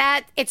know, like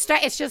that. It's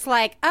just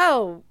like,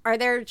 oh, are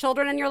there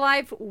children in your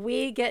life?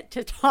 We get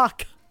to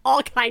talk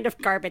all kind of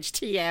garbage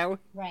to you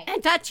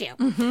and touch you.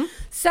 Mm-hmm.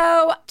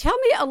 So tell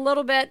me a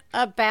little bit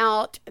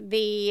about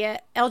the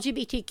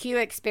LGBTQ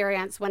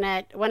experience when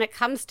it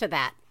comes to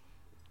that.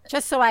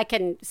 Just so I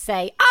can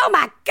say, oh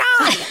my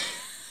God!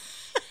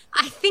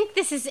 I think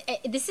this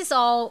is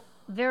all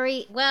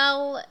very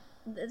well.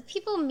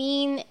 People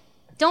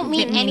don't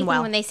mean anything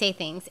when they say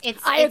things.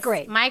 I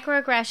agree.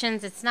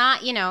 Microaggressions. It's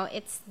not,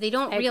 they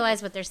don't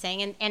realize what they're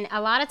saying. And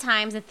a lot of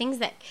times the things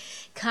that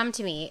come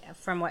to me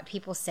from what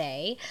people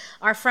say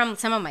are from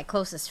some of my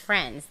closest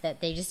friends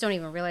that they just don't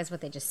even realize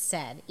what they just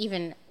said.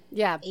 Even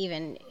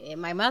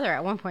my mother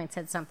at one point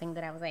said something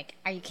that I was like,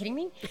 are you kidding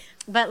me?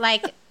 But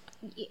like,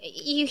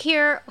 you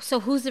hear,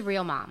 so who's the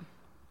real mom?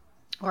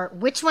 Or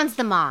which one's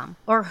the mom?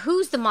 Or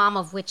who's the mom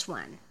of which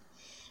one?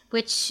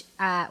 Which,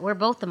 we're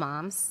both the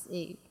moms.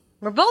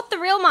 We're both the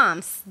real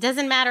moms.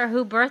 Doesn't matter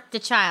who birthed the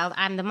child.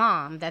 I'm the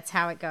mom. That's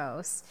how it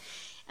goes.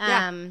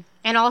 And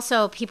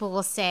also people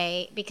will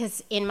say,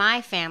 because in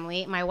my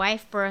family, my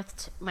wife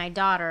birthed my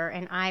daughter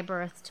and I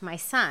birthed my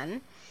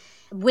son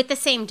with the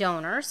same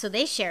donor. So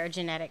they share a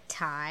genetic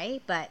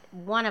tie, but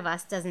one of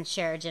us doesn't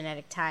share a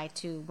genetic tie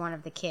to one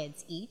of the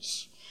kids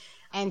each.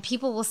 And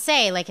people will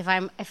say, like, if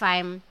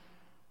I'm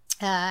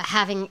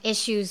having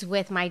issues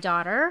with my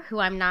daughter, who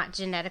I'm not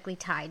genetically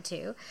tied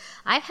to,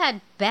 I've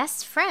had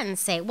best friends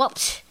say, well,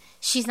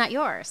 she's not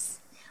yours.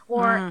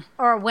 Or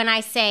when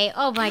I say,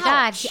 oh my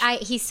God,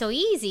 he's so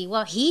easy.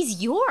 Well,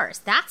 he's yours.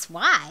 That's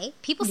why.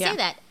 People say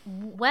that.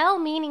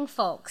 Well-meaning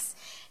folks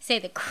say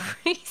the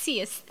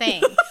craziest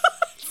things.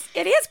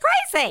 It is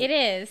crazy. It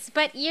is,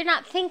 but you're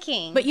not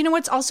thinking. But you know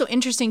what's also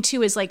interesting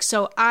too is like,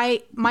 so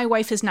my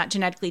wife is not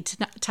genetically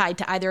tied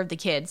to either of the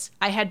kids.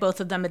 I had both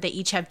of them, but they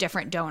each have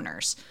different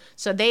donors.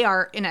 So they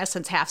are in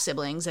essence half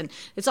siblings, and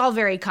it's all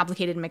very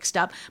complicated and mixed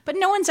up. But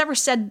no one's ever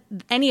said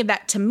any of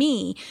that to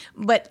me.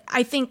 But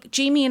I think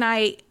Jamie and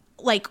I,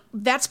 like,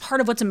 that's part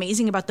of what's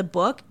amazing about the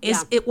book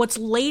is what's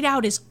laid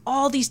out is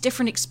all these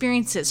different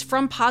experiences,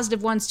 from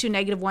positive ones to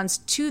negative ones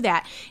to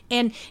that.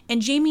 And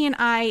Jamie and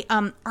I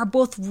are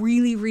both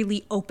really,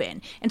 really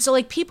open. And so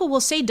like people will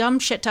say dumb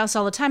shit to us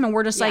all the time and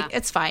we're just like,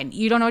 it's fine.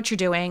 You don't know what you're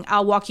doing.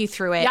 I'll walk you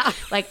through it. Yeah.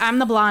 Like, I'm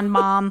the blonde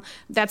mom.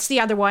 That's the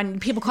other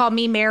one. People call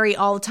me Mary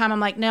all the time. I'm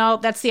like, no,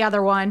 that's the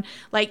other one.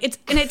 Like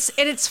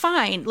it's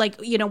fine. Like,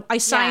 I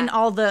sign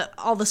all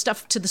the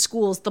stuff to the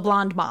schools, the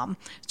blonde mom,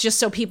 just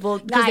so people,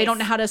 because they don't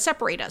know how to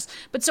separate us.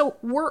 But so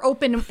we're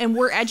open and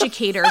we're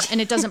educators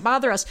and it doesn't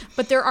bother us.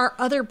 But there are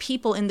other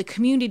people in the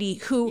community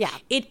who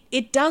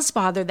it does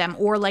bother them.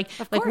 Or like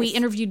we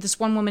interviewed this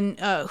one woman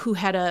who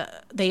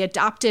they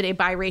adopted a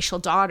biracial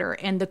daughter,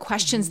 and the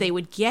questions they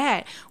would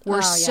get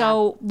were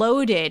so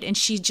loaded. And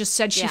she just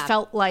said she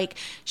felt like,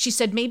 she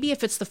said, maybe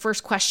if it's the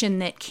first question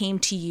that came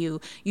to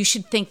you, you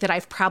should think that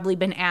I've probably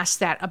been asked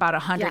that about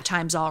 100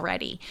 times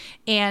already.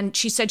 And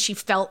she said she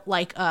felt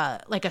like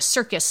a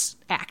circus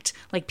act,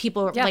 like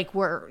people like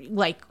were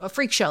like a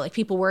freak show, like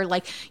people were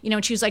like,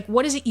 and she was like,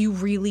 what is it you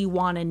really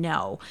want to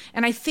know?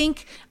 And I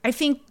think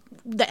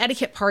the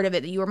etiquette part of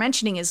it that you were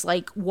mentioning is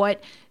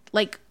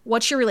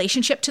what's your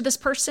relationship to this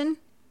person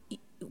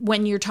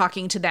when you're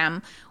talking to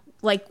them?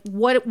 Like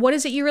what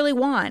is it you really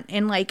want?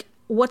 And like,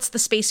 what's the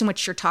space in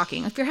which you're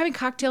talking? If you're having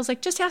cocktails,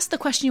 like just ask the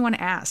question you want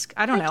to ask.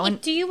 I don't know.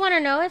 And do you want to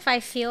know if I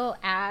feel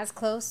as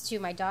close to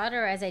my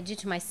daughter as I do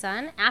to my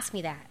son? Ask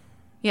me that.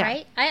 Yeah.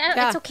 Right?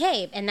 It's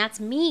okay. And that's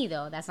me,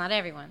 though. That's not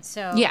everyone.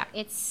 So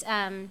it's,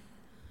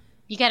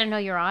 you got to know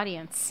your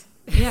audience.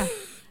 Yeah.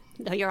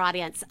 Know your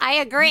audience. I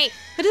agree.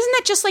 But isn't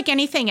that just like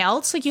anything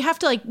else? Like you have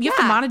to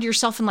monitor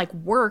yourself and like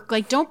work.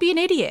 Like don't be an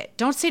idiot.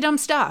 Don't say dumb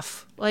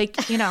stuff. Like,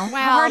 how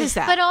hard is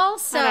that? But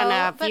also, I don't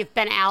know if you've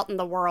been out in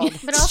the world.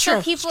 But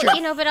also people,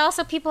 but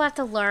also people have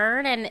to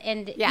learn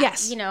and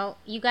yes.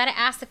 You got to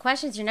ask the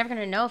questions. You're never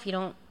going to know if you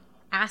don't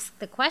ask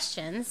the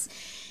questions.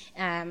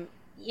 And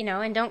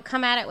don't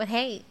come at it with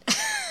hate.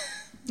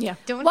 Yeah.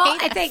 Don't well,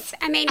 hate us.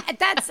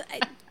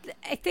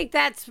 I think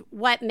that's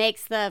what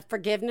makes the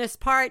forgiveness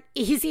part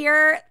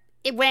easier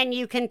when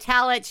you can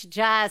tell it's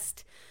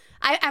just,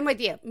 I'm with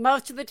you.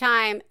 Most of the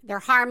time, they're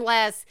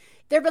harmless.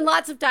 There have been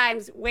lots of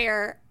times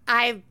where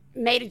I've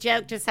made a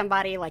joke to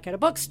somebody like at a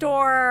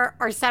bookstore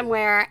or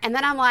somewhere, and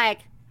then I'm like,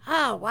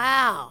 oh,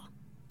 wow.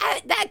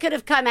 That could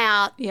have come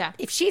out. Yeah.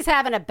 If she's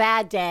having a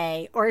bad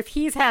day or if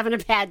he's having a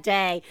bad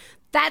day,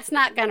 that's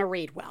not going to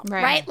read well,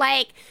 right?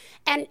 Like,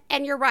 and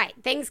you're right.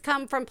 Things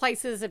come from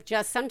places of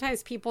just,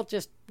 sometimes people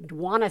just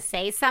want to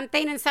say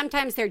something, and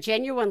sometimes they're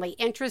genuinely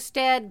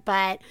interested,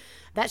 but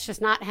that's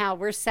just not how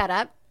we're set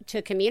up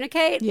to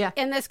communicate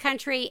in this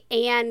country.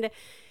 And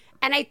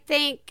I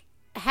think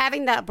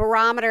having that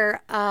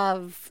barometer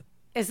of,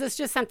 is this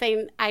just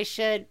something I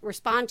should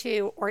respond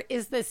to, or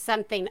is this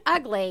something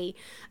ugly?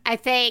 I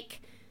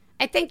think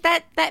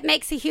that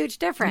makes a huge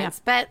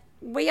difference. Yeah. But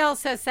we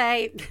also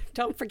say,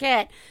 don't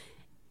forget,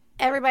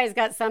 everybody's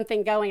got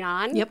something going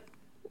on. Yep.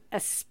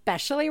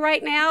 Especially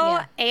right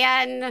now. Yeah.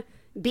 And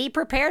be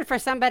prepared for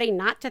somebody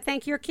not to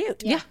think you're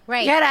cute. Yeah.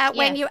 Right.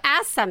 When you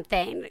ask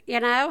something,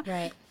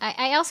 Right.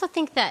 I also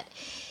think that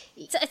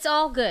it's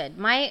all good.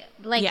 My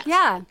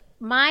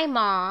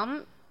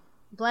mom,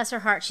 bless her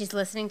heart, she's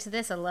listening to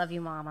this. I love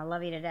you, Mom. I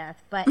love you to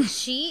death. But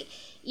she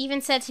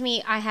even said to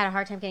me, I had a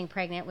hard time getting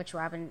pregnant, which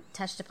Robin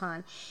touched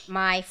upon.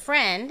 My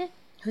friend,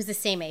 who's the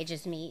same age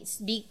as me,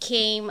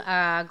 became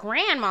a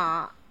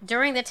grandma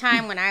during the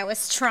time when I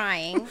was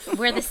trying.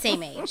 We're the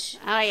same age.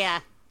 Oh, yeah.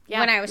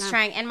 When I was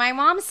trying. And my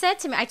mom said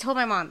to me, I told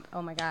my mom,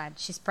 oh, my God,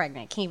 she's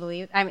pregnant. Can you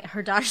believe it? I mean,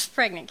 her daughter's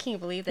pregnant. Can you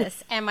believe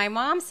this? And my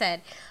mom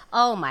said,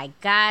 oh, my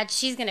God,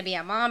 she's going to be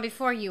a mom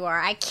before you are.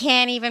 I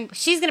can't even.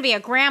 She's going to be a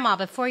grandma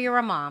before you're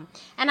a mom.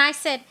 And I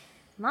said,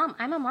 Mom,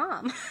 I'm a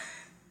mom.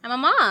 I'm a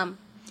mom.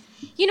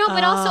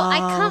 But also I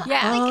come.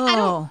 I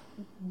don't.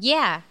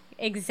 Yeah.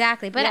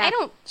 Exactly. But I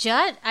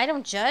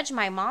don't judge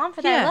my mom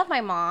for that. I love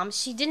my mom.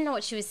 She didn't know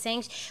what she was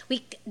saying.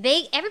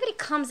 Everybody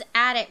comes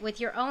at it with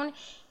your own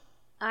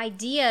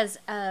ideas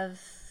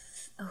of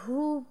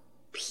who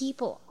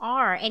people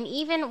are. And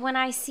even when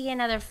I see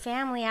another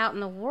family out in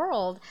the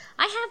world,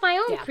 I have my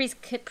own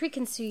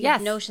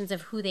preconceived notions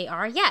of who they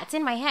are. Yeah, it's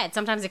in my head.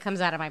 Sometimes it comes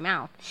out of my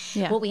mouth.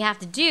 Yeah. What we have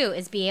to do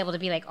is be able to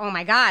be like, oh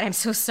my God, I'm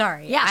so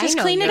sorry. Yeah, just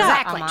clean it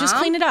up. Just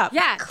clean it up.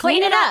 Yeah,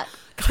 clean it up.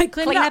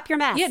 Clean up your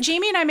mess. Yeah,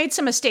 Jamie and I made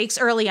some mistakes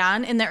early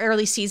on in the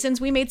early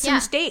seasons. We made some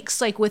mistakes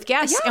like with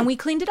guests and we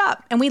cleaned it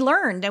up and we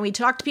learned and we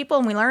talked to people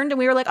and we learned and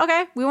we were like,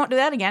 okay, we won't do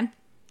that again.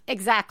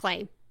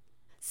 Exactly.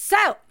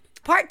 So,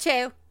 part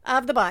 2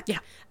 of the book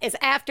is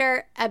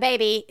after a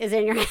baby is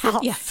in your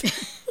house.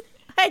 Yes.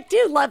 I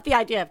do love the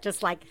idea of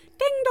just like,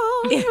 ding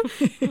dong,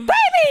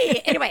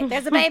 baby. Anyway,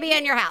 there's a baby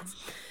in your house.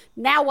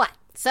 Now what?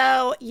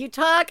 So you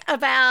talk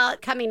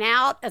about coming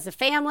out as a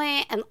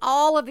family and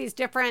all of these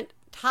different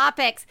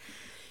topics.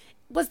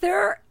 Was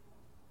there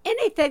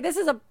anything, this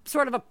is a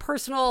sort of a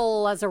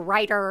personal, as a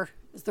writer,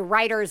 as the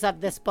writers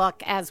of this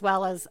book, as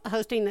well as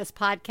hosting this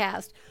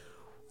podcast,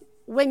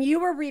 when you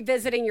were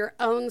revisiting your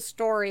own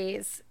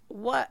stories,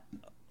 what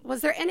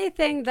was there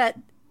anything that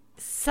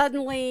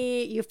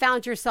suddenly you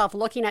found yourself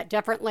looking at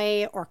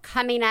differently or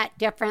coming at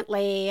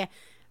differently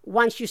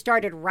once you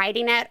started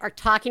writing it or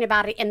talking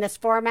about it in this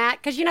format?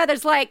 Because,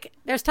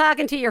 there's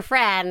talking to your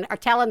friend or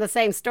telling the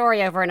same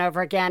story over and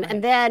over again. Right.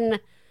 And then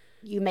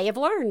you may have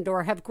learned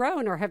or have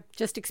grown or have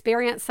just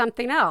experienced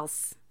something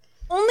else.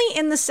 only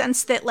in the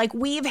sense that like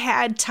we've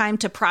had time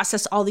to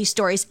process all these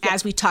stories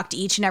as we talk to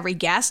each and every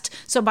guest.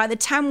 So by the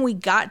time we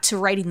got to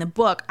writing the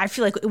book, I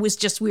feel like it was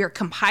just we were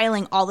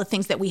compiling all the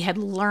things that we had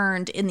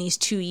learned in these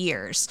 2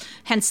 years.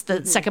 Hence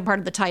the second part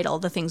of the title,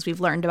 the things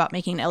we've learned about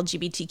making an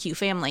LGBTQ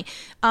family.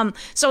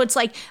 So it's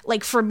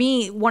like for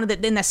me,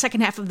 in the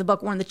second half of the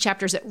book, one of the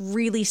chapters that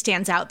really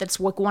stands out, that's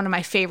one of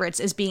my favorites,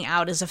 is being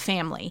out as a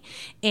family.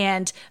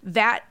 And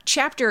that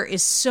chapter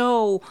is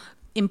so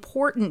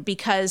important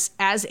because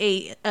as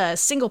a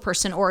single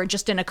person or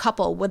just in a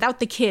couple without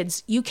the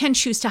kids, you can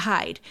choose to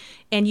hide,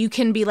 and you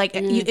can be like,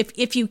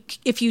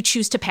 if you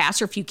choose to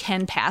pass, or if you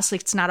can pass,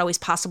 like it's not always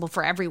possible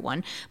for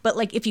everyone, but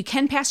like if you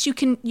can pass, you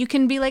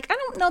can be like, I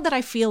don't know that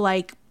I feel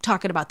like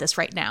talking about this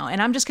right now,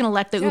 and I'm just going to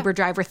let the Uber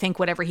driver think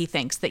whatever he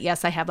thinks, that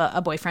yes, I have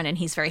a boyfriend and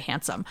he's very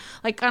handsome.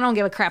 Like I don't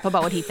give a crap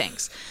about what he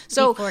thinks.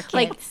 So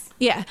like,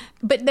 yeah,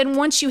 but then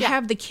once you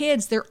have the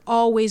kids, they're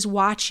always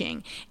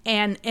watching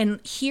and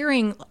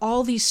hearing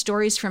all these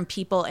stories from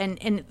people,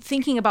 and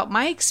thinking about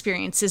my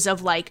experiences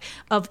of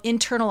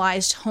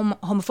internalized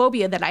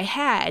homophobia that I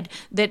had,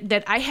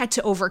 that I had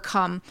to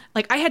overcome.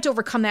 Like I had to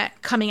overcome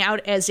that coming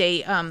out as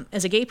a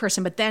gay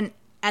person, but then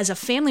as a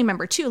family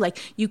member too.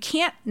 Like you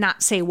can't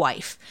not say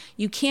wife.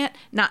 You can't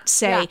not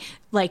say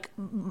like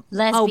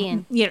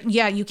lesbian.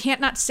 You can't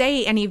not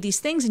say any of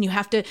these things. And you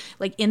have to,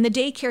 like in the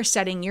daycare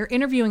setting, you're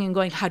interviewing and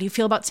going, how do you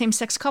feel about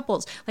same-sex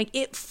couples? Like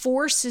it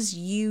forces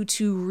you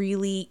to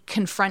really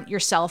confront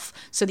yourself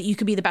so that you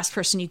could be the best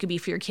person you could be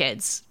for your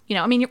kids. You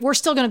know, I mean, we're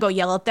still going to go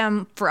yell at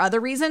them for other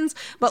reasons,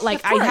 but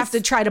like I have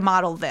to try to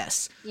model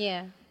this.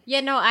 Yeah.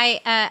 Yeah, no,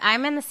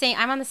 I'm on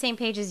the same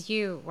page as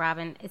you,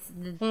 Robin.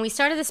 When we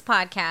started this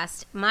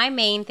podcast, my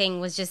main thing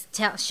was just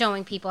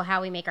showing people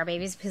how we make our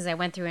babies, because I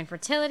went through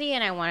infertility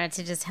and I wanted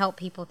to just help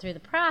people through the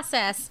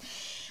process.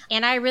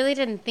 And I really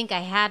didn't think I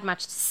had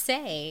much to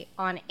say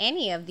on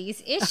any of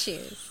these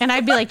issues. And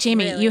I'd be like,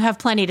 Jamie, you have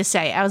plenty to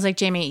say. I was like,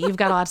 Jamie, you've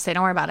got a lot to say.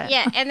 Don't worry about it.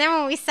 Yeah, and then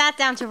when we sat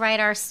down to write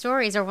our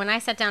stories, or when I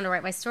sat down to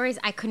write my stories,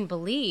 I couldn't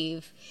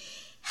believe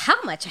how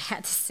much I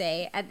had to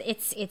say.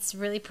 It's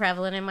really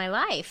prevalent in my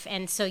life.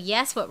 And so,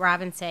 yes, what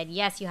Robin said,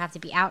 yes, you have to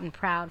be out and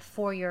proud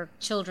for your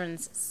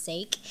children's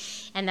sake.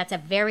 And that's a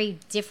very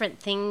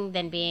different thing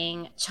than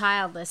being a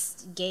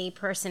childless gay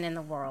person in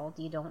the world.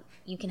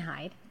 You can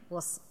hide.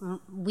 Well,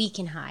 we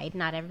can hide.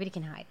 Not everybody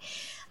can hide.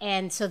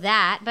 And so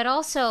that, but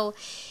also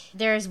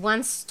there's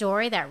one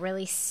story that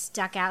really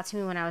stuck out to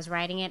me when I was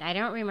writing it. I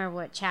don't remember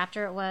what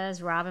chapter it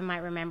was. Robin might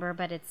remember,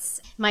 but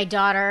it's my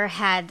daughter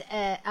had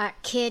a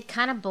kid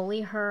kind of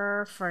bully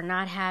her for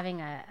not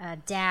having a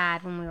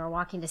dad when we were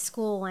walking to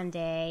school one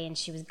day, and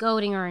she was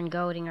goading her,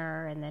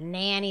 and the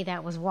nanny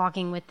that was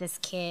walking with this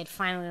kid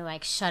finally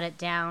like shut it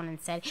down and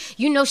said,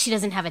 she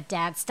doesn't have a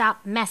dad.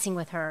 Stop messing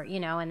with her,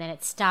 and then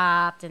it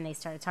stopped, and they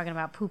started talking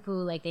about poo-poo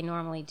like they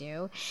normally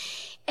do.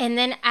 And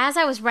then as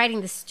I was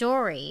writing the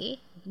story,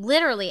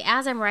 literally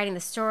as I'm writing the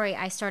story,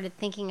 I started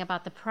thinking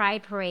about the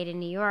Pride Parade in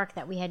New York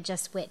that we had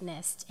just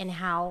witnessed, and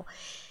how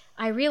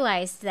I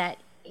realized that,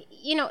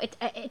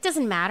 it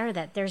doesn't matter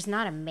that there's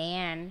not a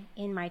man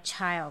in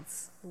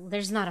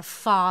there's not a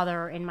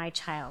father in my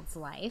child's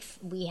life.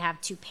 We have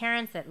two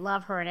parents that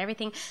love her and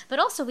everything, but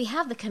also we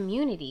have the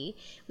community.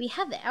 We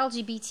have the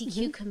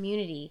LGBTQ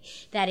community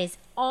that is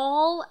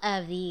all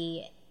of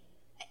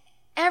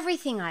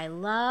everything I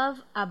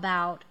love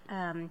about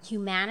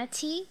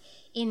humanity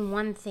in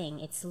one thing.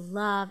 It's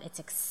love, it's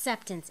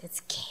acceptance,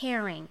 it's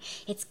caring,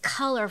 it's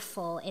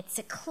colorful, it's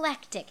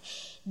eclectic.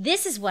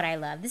 This is what I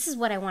love. This is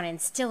what I want to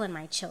instill in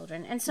my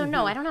children. And so,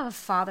 no, I don't have a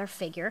father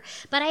figure,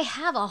 but I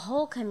have a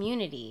whole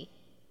community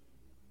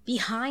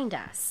behind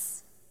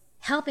us,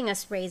 helping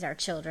us raise our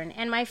children.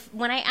 And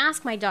when I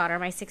ask my daughter,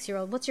 my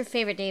 6-year-old, what's your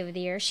favorite day of the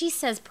year? She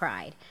says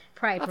Pride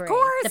Parade. Of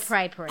course. The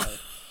Pride Parade.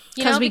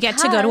 Because we get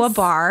to go to a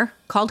bar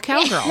called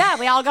Cowgirl. Yeah,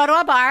 we all go to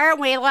a bar.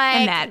 We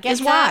and that is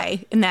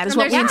why. And that is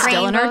what we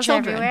instill in our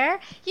children.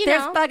 Everywhere.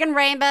 There's fucking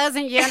rainbows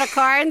and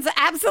unicorns.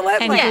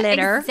 Absolutely. And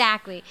glitter.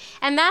 Exactly.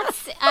 And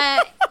that's,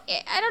 I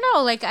don't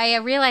know, like I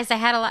realized I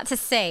had a lot to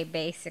say,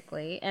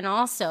 basically. And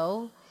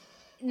also,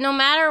 no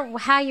matter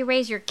how you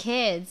raise your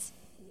kids,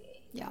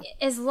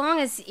 as long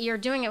as you're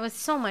doing it with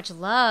so much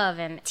love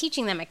and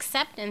teaching them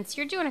acceptance,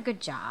 you're doing a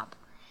good job.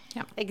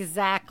 Yeah,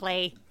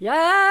 exactly.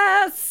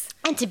 Yes.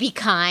 And to be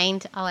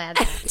kind. I'll add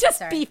that.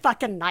 Just be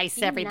fucking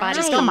nice, everybody.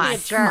 Nice. Come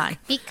on.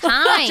 Be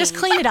kind. Just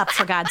clean it up,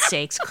 for God's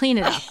sakes. Clean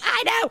it up.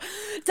 I know.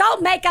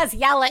 Don't make us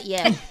yell at you.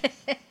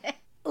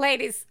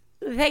 Ladies,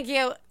 thank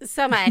you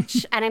so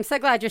much. And I'm so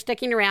glad you're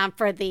sticking around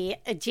for the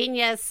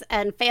genius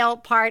and fail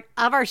part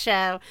of our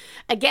show.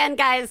 Again,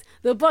 guys,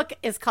 the book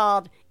is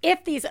called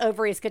If These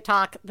Ovaries Could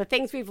Talk, The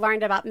Things We've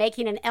Learned About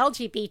Making an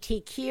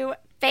LGBTQ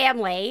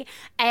Family.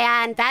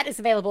 And that is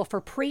available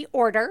for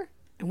pre-order.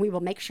 And we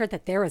will make sure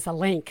that there is a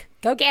link.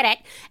 Go get it.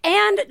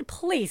 And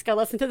please go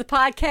listen to the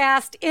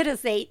podcast. It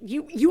is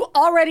you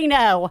already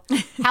know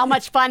how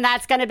much fun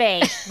that's going to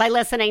be by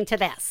listening to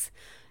this.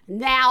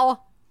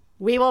 Now,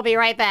 we will be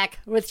right back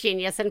with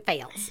Genius and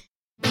Fails.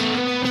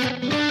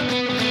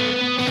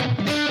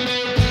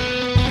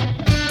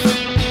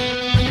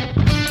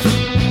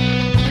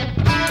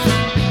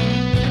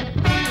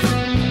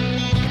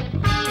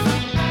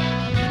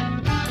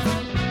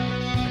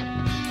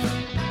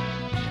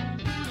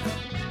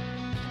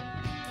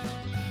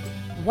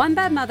 One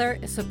Bad Mother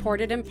is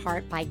supported in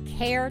part by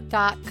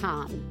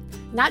Care.com.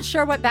 Not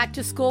sure what back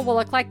to school will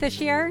look like this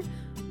year?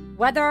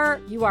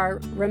 Whether you are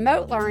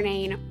remote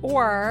learning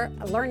or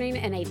learning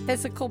in a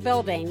physical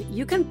building,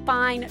 you can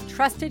find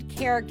trusted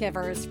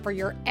caregivers for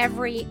your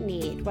every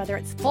need, whether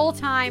it's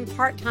full-time,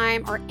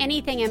 part-time, or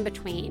anything in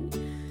between.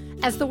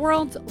 As the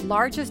world's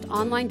largest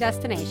online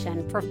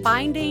destination for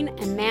finding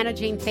and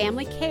managing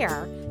family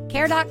care,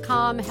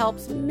 Care.com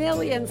helps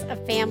millions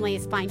of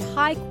families find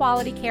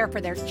high-quality care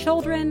for their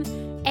children,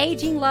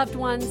 aging loved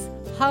ones,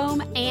 home,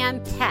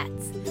 and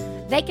pets.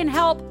 They can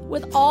help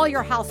with all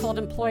your household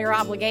employer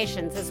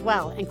obligations as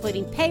well,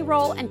 including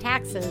payroll and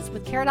taxes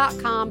with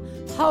Care.com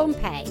Home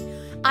Pay.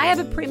 I have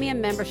a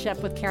premium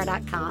membership with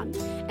Care.com,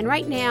 and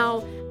right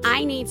now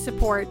I need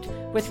support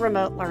with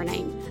remote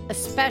learning,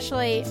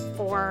 especially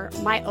for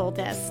my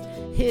oldest,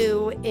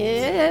 who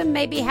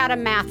maybe had a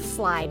math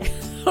slide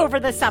over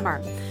the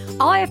summer.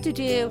 All I have to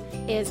do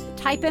is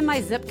type in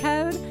my zip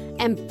code,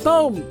 and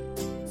boom,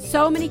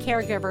 so many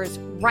caregivers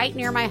right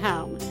near my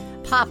home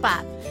pop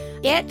up.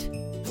 It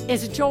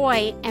is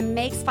joy and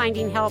makes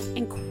finding help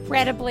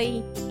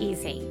incredibly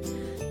easy.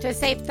 To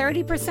save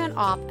 30%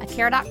 off a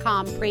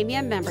Care.com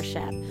premium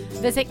membership,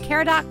 visit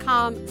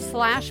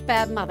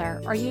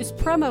care.com/badmother or use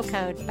promo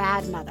code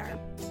BADMOTHER.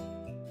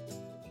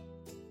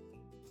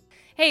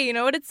 Hey, you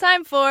know what it's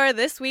time for?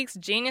 This week's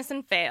Genius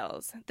and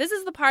Fails. This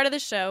is the part of the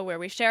show where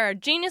we share our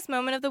genius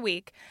moment of the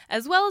week,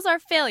 as well as our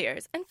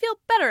failures, and feel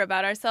better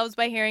about ourselves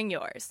by hearing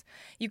yours.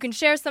 You can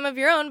share some of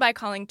your own by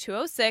calling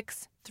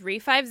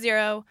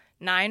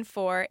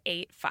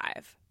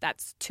 206-350-9485.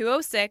 That's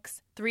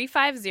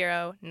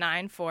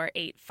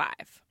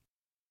 206-350-9485.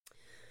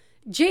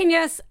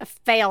 Genius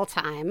fail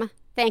time.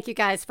 Thank you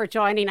guys for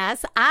joining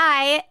us.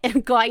 I am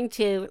going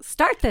to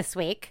start this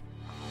week.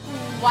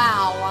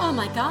 Wow. Oh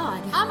my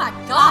God. Oh my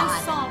God.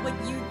 I saw what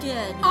you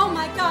did. Oh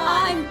my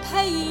God. I'm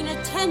paying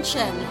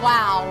attention.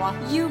 Wow.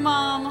 You,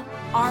 Mom,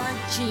 are a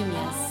genius.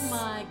 Oh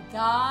my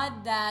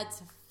God,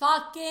 that's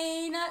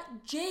fucking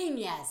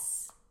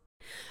genius.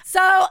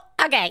 So,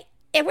 okay,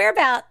 if we're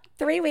about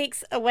 3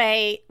 weeks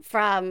away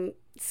from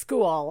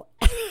school,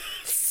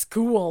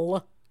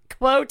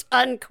 quote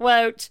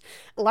unquote,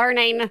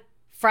 learning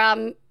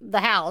from the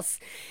house.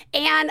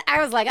 And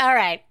I was like, all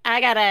right, I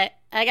gotta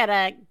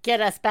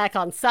get us back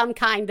on some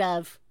kind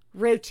of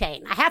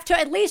routine. I have to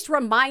at least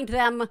remind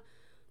them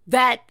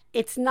that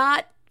it's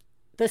not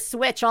the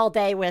Switch all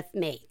day with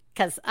me,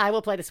 because I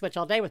will play the Switch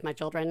all day with my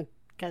children,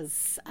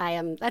 because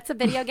that's a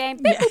video game.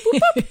 Boop, boop, boop,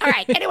 boop. All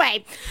right,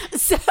 anyway,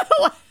 so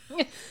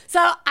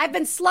I've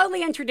been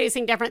slowly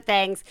introducing different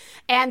things,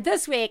 and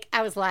this week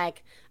I was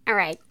like, all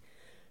right,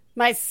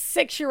 my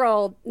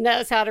 6-year-old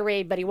knows how to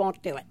read, but he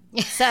won't do it.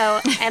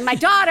 So, and my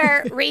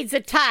daughter reads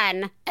a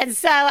ton. And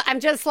so I'm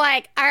just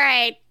like, all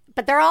right,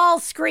 but they're all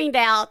screened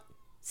out.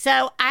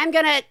 So I'm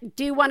going to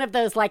do one of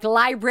those like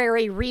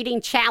library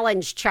reading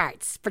challenge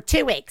charts for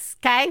 2 weeks.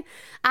 Okay.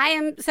 I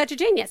am such a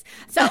genius.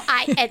 So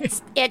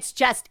it's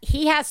just,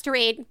 he has to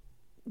read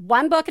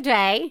 1 book a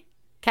day.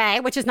 Okay.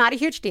 Which is not a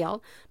huge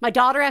deal. My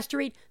daughter has to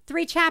read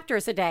 3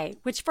 chapters a day,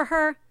 which for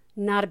her,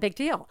 not a big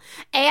deal.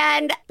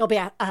 And there'll be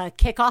a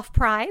kickoff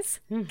prize,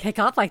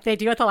 kickoff like they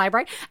do at the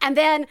library. And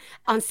then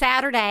on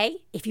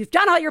Saturday, if you've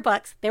done all your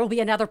books, there will be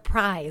another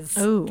prize.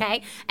 Ooh.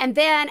 Okay. And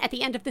then at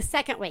the end of the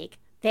second week,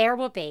 there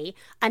will be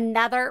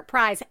another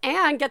prize.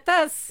 And get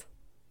this,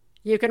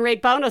 you can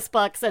read bonus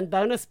books, and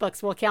bonus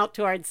books will count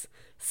towards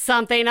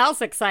something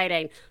else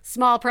exciting.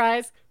 Small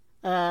prize,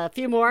 a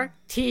few more,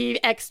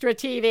 extra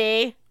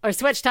TV or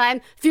Switch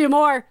time, few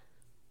more.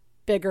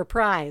 Bigger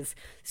prize.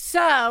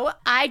 So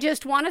I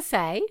just want to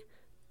say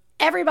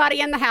everybody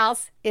in the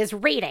house is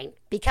reading,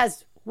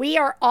 because we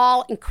are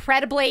all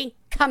incredibly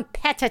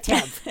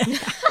competitive.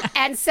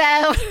 And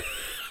so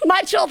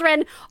my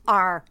children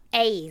are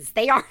A's.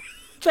 They are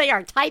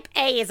type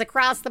A's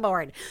across the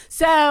board.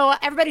 So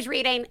everybody's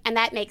reading, and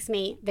that makes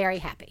me very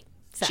happy.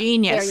 So,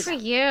 genius. Good for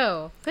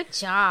you. Good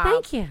job.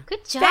 Thank you.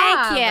 Good job.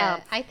 Thank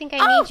you. I think I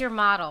need your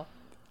model.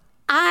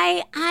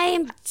 I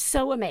am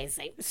so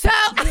amazing. So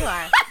you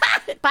are.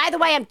 By the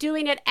way, I'm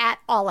doing it at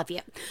all of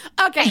you.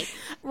 Okay,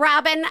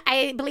 Robin,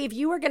 I believe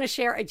you were going to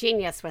share a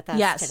genius with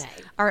us today.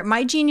 All right,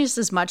 my genius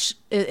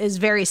is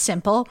very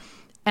simple,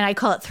 and I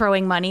call it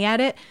throwing money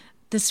at it.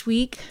 This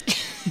week,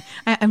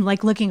 I'm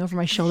like looking over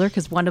my shoulder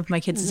because one of my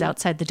kids is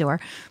outside the door,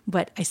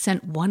 but I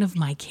sent one of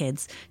my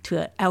kids to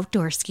an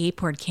outdoor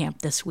skateboard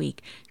camp this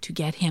week to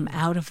get him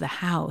out of the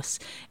house,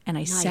 and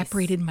I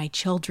separated my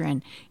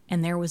children,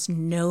 and there was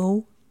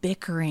no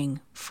bickering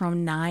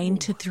from 9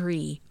 to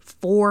 3,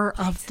 4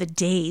 of the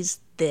days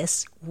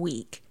this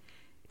week.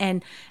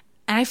 And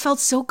I felt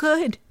so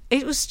good.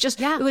 It was just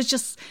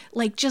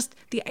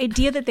the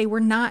idea that they were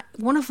not,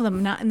 one of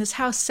them not in this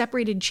house,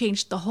 separated,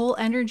 changed the whole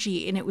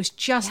energy. And it was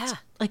just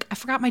like, I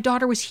forgot my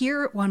daughter was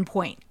here at one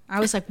point. I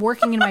was like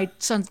working in my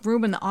son's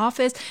room in the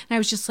office, and I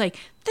was just like,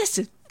 this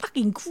is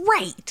fucking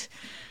great.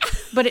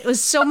 But it was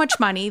so much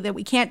money that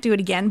we can't do it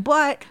again.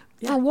 But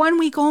for 1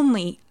 week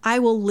only, I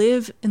will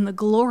live in the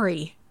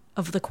glory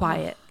of the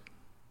quiet.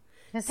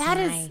 That's that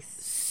nice. is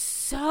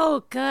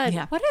so good.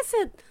 Yeah. What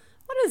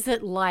is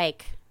it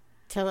like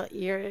to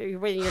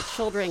when your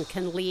children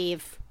can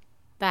leave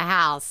the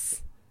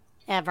house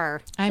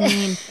ever? I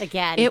mean,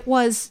 again, it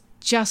was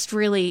just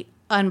really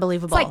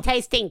unbelievable. It's like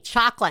tasting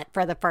chocolate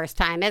for the first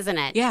time, isn't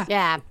it? Yeah.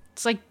 Yeah.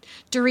 It's like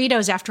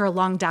Doritos after a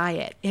long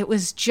diet. It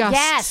was just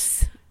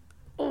Yes.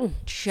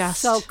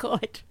 just So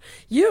good.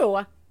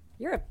 You're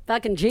a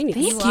fucking genius.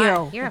 Thank You you.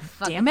 are. You're a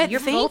fucking. Damn it, You're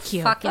thank both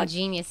you. fucking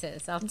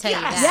geniuses. I'll tell you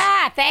that.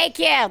 Yeah, thank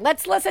you.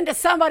 Let's listen to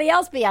somebody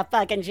else be a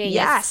fucking genius.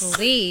 Yes.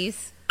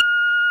 Please.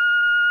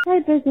 Hi,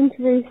 Biz and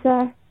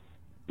Teresa.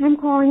 I'm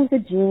calling as a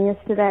genius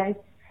today.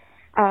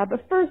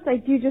 But first, I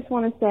do just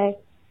want to say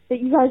that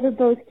you guys are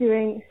both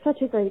doing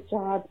such a great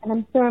job, and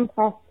I'm so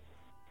impressed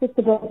with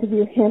the both of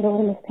you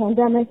handling this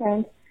pandemic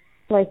and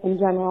life in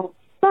general.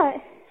 But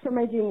for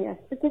my genius,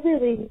 it's a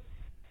really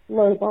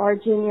low bar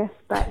genius,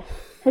 but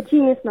a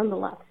genius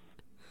nonetheless.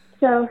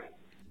 So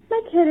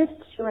my kid is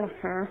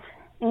 2.5,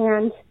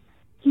 and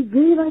he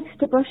really likes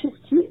to brush his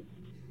teeth.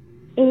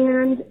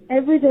 And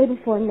every day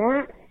before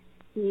nap,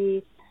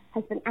 he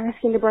has been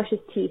asking to brush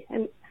his teeth.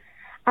 And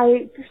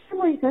I, for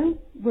some reason,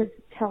 was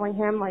telling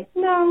him, like,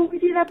 no, we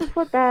do that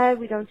before bed.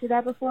 We don't do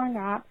that before a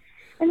nap.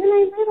 And then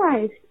I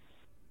realized,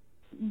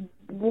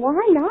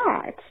 why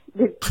not?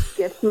 It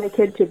gets my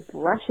kid to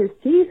brush his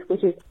teeth,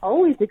 which is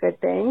always a good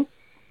thing.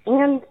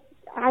 And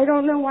I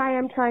don't know why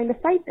I'm trying to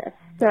fight this.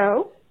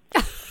 So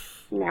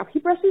now he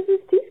brushes his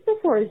teeth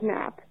before his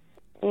nap.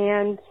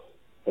 And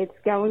it's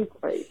going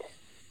great.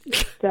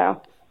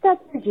 So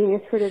that's my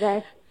genius for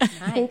today. Nice.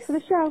 Thanks for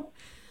the show.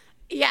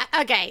 Yeah,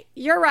 okay.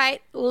 You're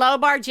right. Low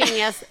bar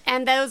genius.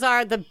 And those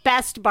are the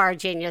best bar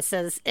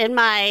geniuses, in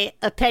my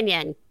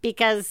opinion,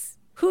 because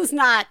who's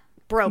not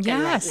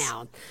broken right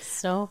now?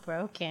 So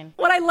broken.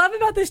 What I love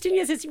about this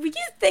genius is when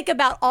you think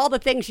about all the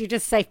things you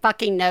just say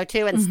fucking no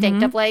to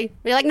instinctively,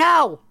 you're like,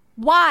 no.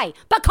 Why?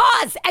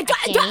 Because. I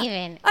can't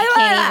even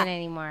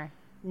anymore.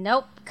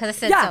 Nope, because I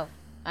said so.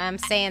 I'm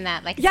saying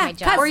that like it's my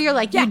job. Or you're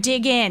like, you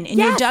dig in and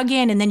you dug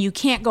in and then you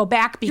can't go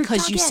back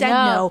because you said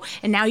no.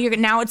 And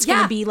now it's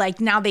going to be like,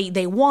 now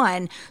they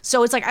won.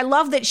 So it's like, I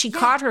love that she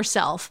caught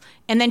herself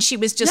and then she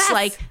was just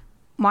like,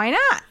 why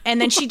not? And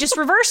then she just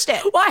reversed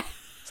it. Why?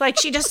 It's like,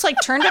 she just like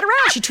turned it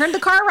around. She turned the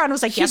car around and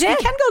was like, yes, we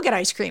can go get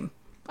ice cream.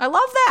 I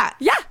love that.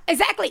 Yeah,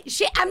 exactly.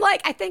 I'm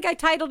like, I think I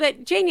titled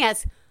it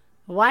Genius.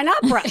 Why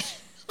not brush?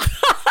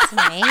 It's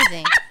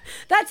amazing.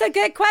 That's a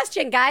good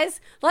question,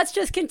 guys. Let's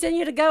just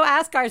continue to go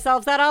ask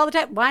ourselves that all the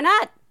time. Why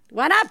not?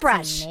 Why not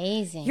brush? It's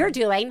amazing. You're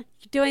doing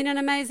an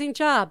amazing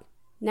job.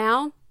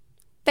 Now,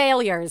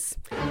 failures.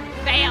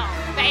 Fail,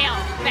 fail,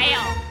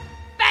 fail,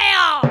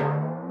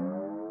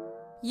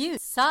 fail. You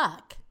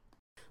suck.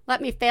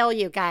 Let me fail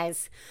you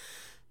guys.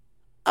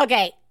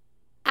 Okay,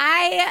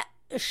 I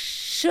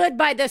should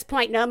by this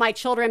point know my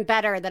children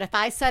better that if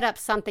I set up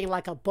something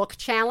like a book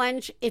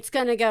challenge, it's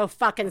going to go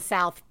fucking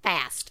south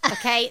fast.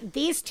 Okay?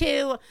 These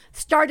two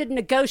started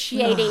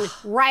negotiating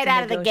right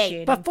out of the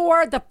gate.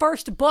 Before the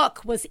first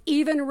book was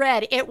even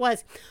read, it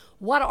was,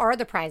 what are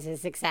the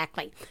prizes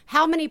exactly?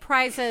 How many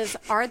prizes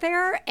are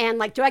there? And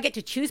like, do I get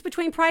to choose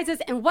between prizes?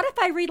 And what if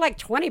I read like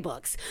 20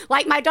 books?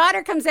 Like my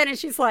daughter comes in and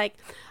she's like,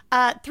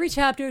 3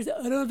 chapters.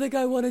 I don't think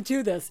I want to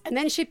do this. And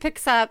then she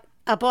picks up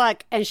a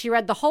book and she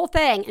read the whole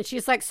thing and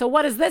she's like, so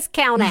what does this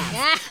count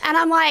as? And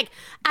I'm like,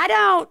 I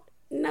don't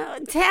know,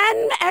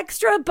 10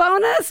 extra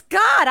bonus?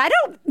 God, I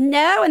don't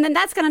know. And then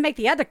that's going to make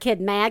the other kid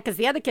mad because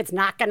the other kid's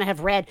not going to have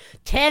read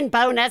 10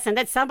 bonus and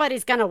then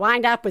somebody's going to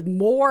wind up with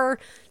more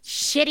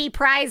shitty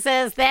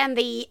prizes than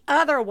the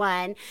other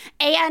one.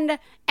 And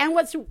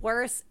what's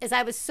worse is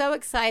I was so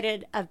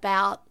excited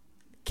about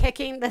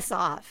kicking this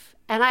off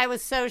and I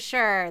was so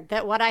sure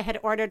that what I had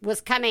ordered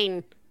was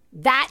coming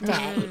that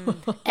day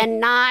and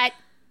not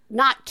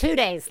 2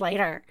 days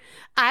later.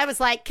 I was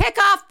like,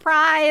 kickoff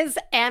prize.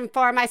 And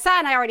for my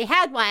son, I already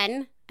had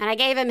one. And I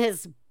gave him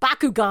his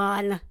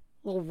Bakugan,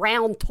 little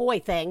round toy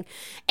thing.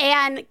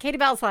 And Katie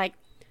Bell's like,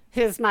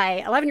 who's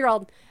my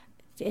 11-year-old,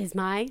 is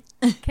my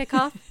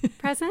kickoff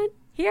present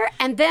here?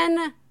 And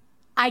then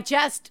I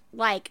just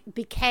like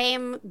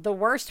became the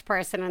worst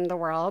person in the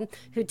world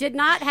who did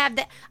not have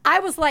the, I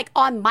was like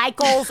on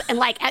Michael's and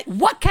like,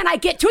 what can I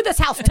get to this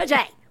house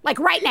today? Like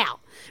right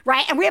now,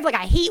 right? And we have like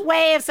a heat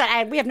wave, so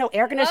we have no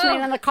air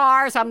conditioning in the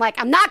car. So I'm like,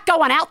 I'm not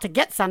going out to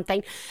get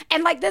something.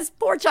 And like this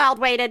poor child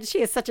waited. She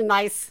is such a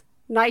nice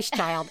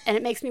child. And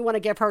it makes me want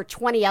to give her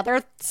 20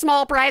 other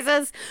small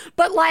prizes.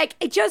 But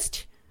like,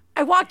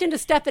 I walked into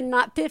stuff in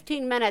not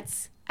 15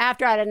 minutes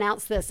after I'd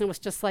announced this and was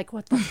just like,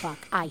 what the fuck?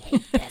 I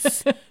hate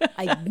this.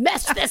 I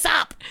messed this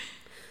up.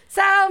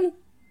 So,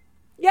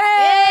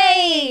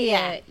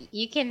 yay!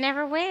 You can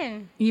never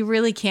win. You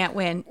really can't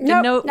win.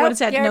 Nope, what is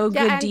that? No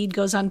good and deed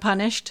goes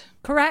unpunished.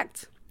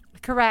 Correct.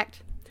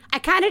 I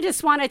kind of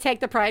just want to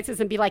take the prizes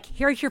and be like,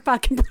 here's your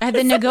fucking prizes.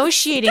 The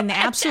negotiating, the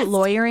absolute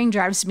lawyering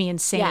drives me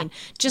insane. Yeah.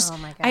 Just, oh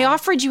my God. I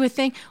offered you a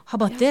thing. How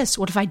about this?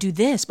 What if I do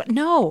this? But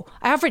no,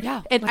 I offered.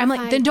 Yeah. And I'm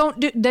like, then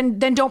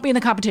don't be in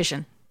the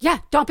competition. Yeah,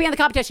 don't be in the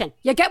competition.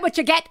 You get what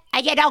you get,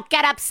 and you don't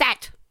get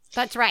upset.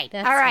 That's right.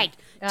 That's All right.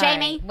 All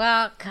Jamie. right.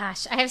 Well,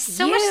 gosh, I have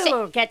so much to...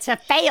 You get to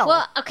fail.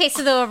 Well, okay,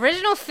 so the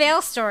original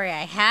fail story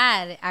I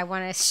had, I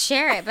want to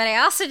share it, but I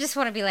also just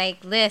want to be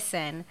like,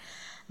 listen,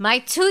 my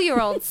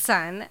 2-year-old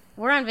son,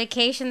 we're on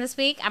vacation this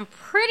week. I'm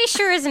pretty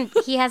sure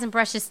he hasn't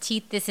brushed his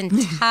teeth this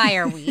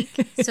entire week.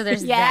 So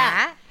there's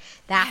that.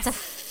 That's a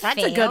fail.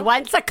 That's a good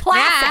one. It's a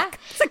classic.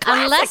 Yeah. It's a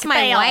classic Unless my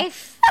fail.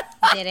 wife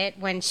did it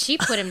when she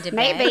put him to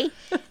bed. Maybe.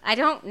 I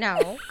don't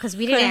know, because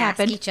we didn't ask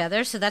each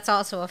other, so that's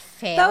also a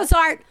fail.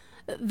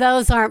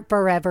 Those aren't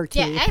forever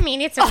teeth. Yeah, I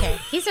mean, it's okay.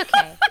 He's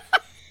okay.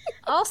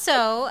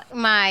 Also,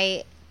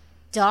 my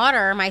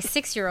daughter, my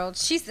 6-year-old,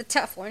 she's the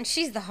tough one.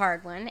 She's the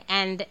hard one.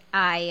 And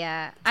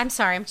I'm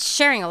sorry, I'm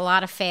sharing a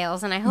lot of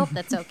fails, and I hope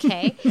that's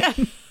okay.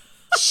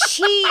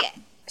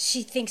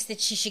 She thinks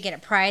that she should get a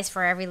prize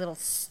for every little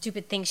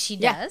stupid thing she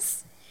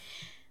does.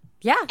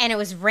 Yeah. And it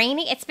was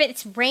raining.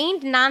 It's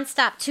rained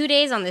nonstop 2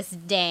 days on this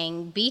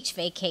dang beach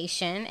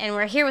vacation, and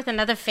we're here with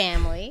another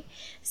family.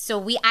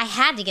 So I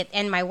had to get,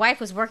 and my wife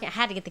was working. I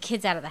had to get the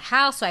kids out of the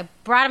house, so I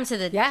brought them to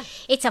the. Yeah.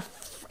 It's a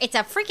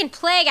freaking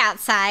plague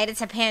outside.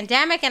 It's a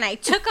pandemic, and I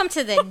took them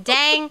to the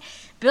dang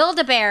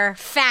Build-A-Bear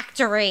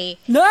factory.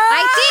 No,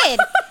 I did,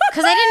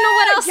 because I didn't know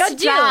what else to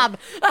job.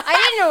 do.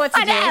 I didn't know what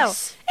to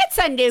do. It's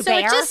a new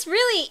bear. So it just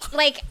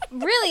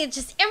really, it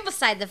just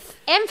emphasized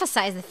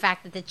the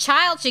fact that the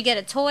child should get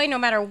a toy no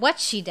matter what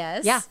she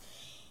does. Yeah.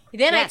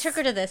 Then I took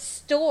her to the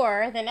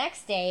store the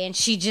next day, and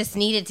she just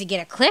needed to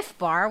get a Cliff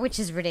Bar, which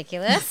is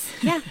ridiculous.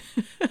 Yeah.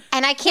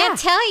 And I can't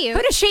tell you.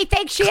 Who does she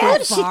think she is? Who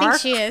does she think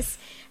she is?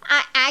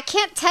 I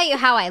can't tell you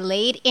how I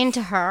laid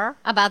into her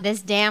about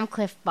this damn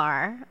Cliff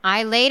Bar.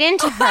 I laid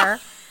into her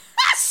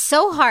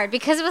so hard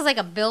because it was like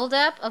a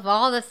buildup of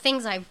all the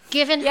things I've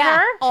given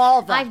her. All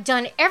of them. I've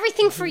done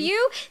everything for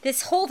you.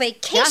 This whole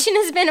vacation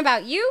has been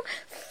about you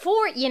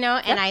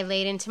and I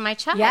laid into my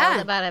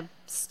child about a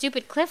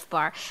stupid Cliff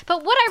Bar.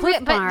 But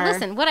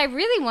listen, what I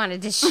really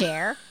wanted to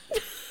share.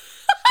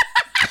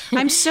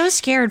 I'm so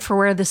scared for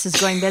where this is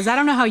going, Biz. I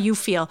don't know how you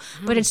feel,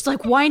 but it's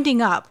like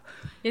winding up.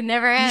 It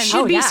never ends. You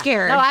should be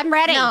scared. No, I'm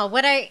ready. I'm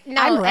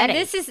ready.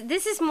 And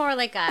this is more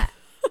like a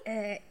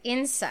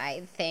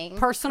inside thing,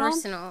 personal,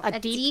 a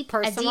deep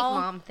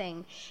mom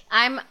thing.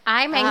 I'm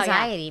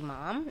anxiety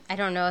mom. I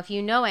don't know if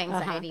you know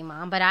anxiety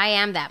mom, but I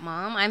am that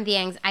mom. I'm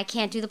the I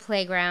can't do the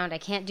playground. I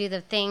can't do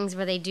the things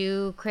where they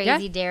do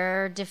crazy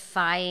dare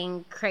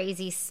defying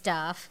crazy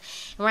stuff.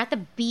 And we're at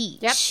the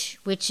beach,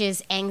 which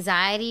is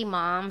anxiety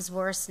mom's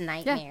worst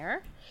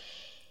nightmare.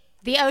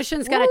 The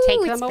ocean's going to take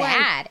them it's away.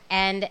 Bad.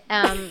 And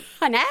I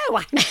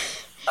know.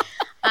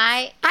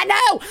 I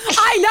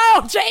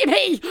know,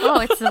 Jamie.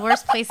 Oh, it's the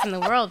worst place in the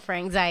world for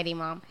anxiety,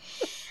 mom.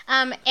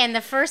 And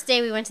the first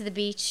day we went to the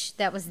beach,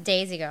 that was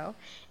days ago,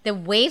 the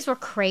waves were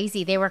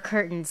crazy. They were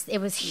curtains. It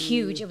was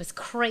huge. It was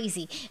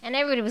crazy. And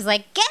everybody was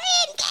like, get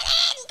in, get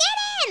in,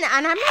 get in.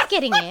 And I'm not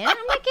getting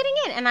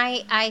in. And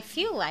I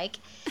feel like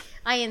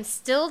I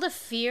instilled a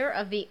fear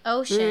of the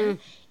ocean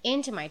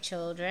into my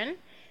children.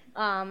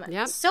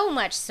 So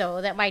much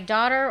so that my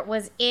daughter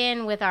was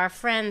in with our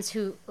friends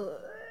who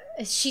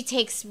she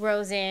takes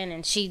Rose in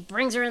and she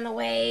brings her in the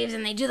waves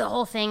and they do the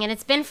whole thing, and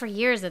it's been for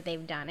years that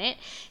they've done it.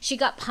 They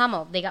got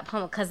pummeled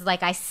because,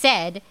 like I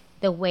said,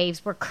 the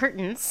waves were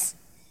curtains.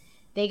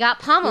 They got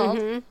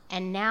pummeled,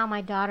 and now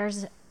my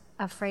daughter's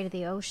afraid of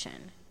the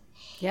ocean.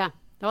 Yeah.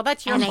 Well,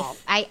 that's your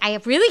fault. I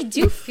really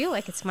do feel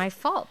like it's my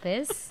fault,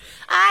 Biz.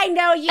 I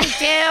know you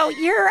do.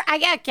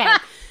 Okay.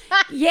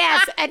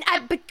 Yes, and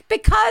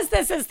because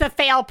this is the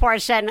fail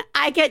portion,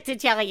 I get to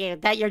tell you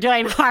that you're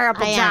doing a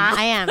horrible job.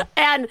 I am.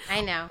 And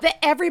I know.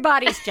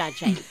 Everybody's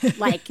judging.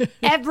 Like,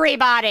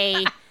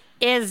 everybody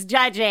is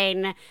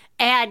judging,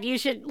 and you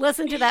should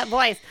listen to that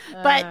voice.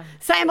 But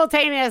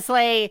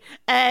simultaneously,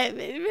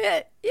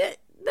 there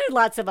are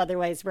lots of other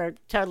ways we're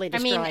totally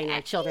destroying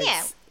our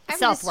children's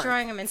self-worth.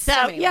 Destroying them in so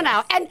many ways. You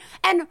know,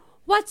 and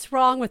what's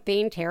wrong with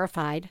being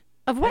terrified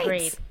of weights?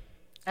 Agreed.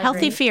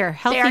 Healthy fear.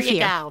 Healthy there fear. You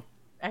go.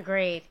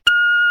 Agreed.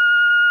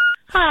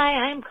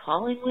 Hi, I'm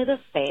calling with a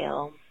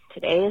fail.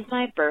 Today is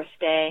my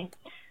birthday.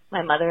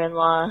 My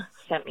mother-in-law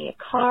sent me a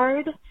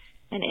card,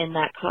 and in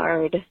that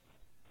card,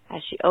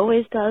 as she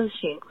always does,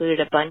 she included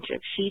a bunch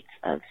of sheets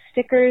of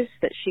stickers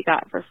that she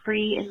got for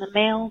free in the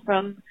mail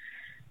from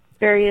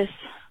various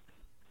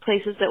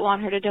places that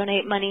want her to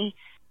donate money.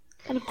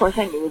 And of course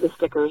I knew the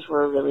stickers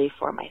were really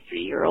for my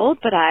 3-year-old,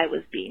 but I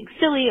was being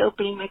silly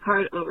opening my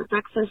card over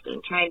breakfast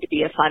and trying to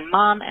be a fun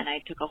mom, and I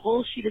took a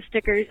whole sheet of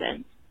stickers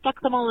and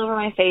stuck them all over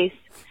my face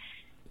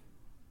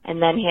and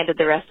then handed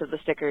the rest of the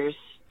stickers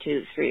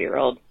to the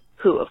 3-year-old,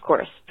 who of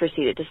course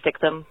proceeded to stick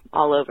them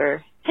all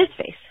over his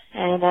face.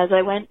 And as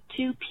I went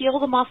to peel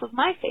them off of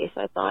my face,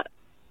 I thought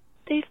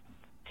they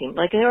seemed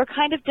like they were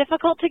kind of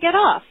difficult to get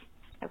off.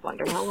 I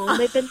wonder how long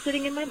they've been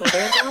sitting in my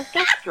mother-in-law's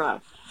desk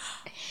drawer.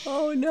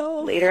 Oh,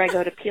 no. Later, I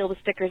go to peel the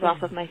stickers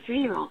off of my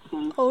 3-year-old's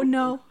face. Oh,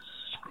 no.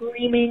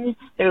 Screaming.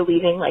 They're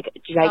leaving, like,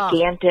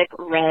 gigantic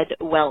red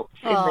welts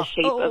in the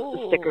shape of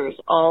the stickers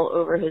all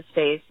over his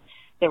face.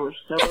 There were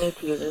so many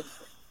tears.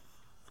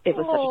 It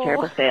was such a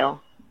terrible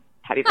fail.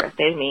 Happy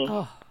birthday to me.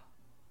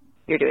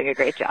 You're doing a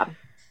great job.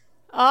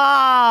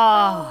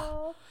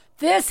 Oh,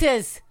 this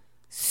is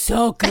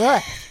so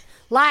good.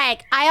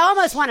 Like, I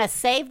almost want to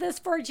save this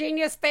for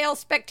Genius Fail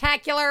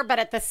Spectacular, but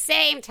at the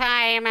same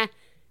time,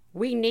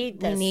 we need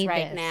this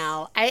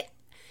now. I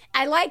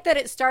like that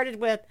it started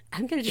with,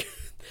 I'm gonna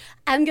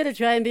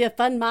try and be a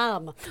fun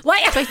mom.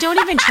 Like, don't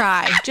even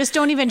try. Just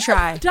don't even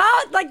try.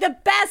 Don't, like, the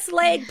best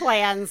laid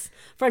plans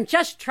from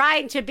just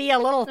trying to be a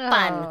little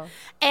fun.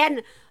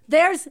 And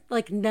there's,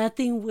 like,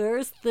 nothing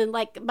worse than,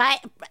 like, my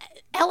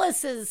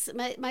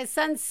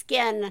son's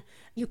skin.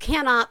 You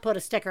cannot put a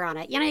sticker on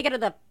it. You know, you go to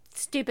the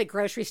stupid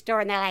grocery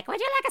store and they're like, would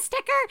you like a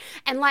sticker?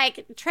 And,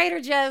 like,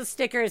 Trader Joe's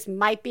stickers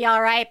might be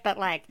all right, but,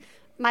 like,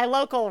 my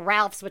local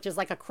Ralph's, which is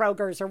like a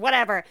Kroger's or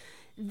whatever,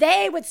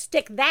 they would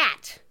stick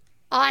that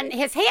on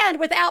his hand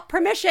without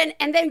permission,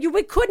 and then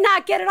we could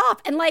not get it off.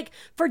 And, like,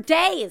 for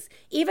days,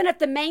 even if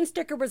the main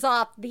sticker was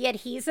off, the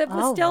adhesive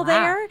was still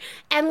there.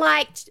 And,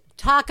 like,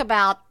 talk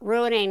about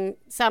ruining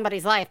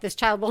somebody's life. This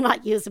child will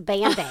not use a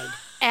Band-Aid.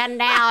 And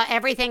now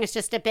everything is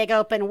just a big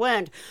open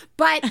wound.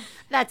 But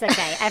that's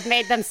okay. I've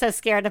made them so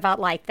scared about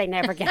life, they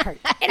never get hurt.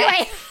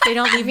 Anyway. They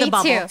don't leave the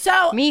bubble.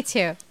 Me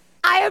too.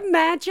 I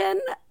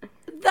imagine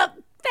the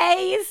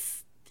face.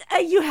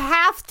 You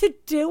have to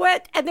do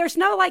it, and there's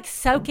no, like,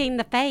 soaking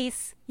the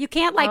face. You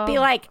can't, like, be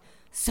like,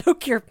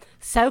 soak your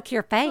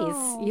face.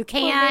 You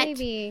can't. Poor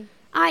baby.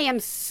 I am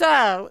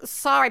so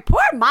sorry.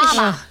 Poor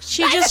mama.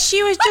 She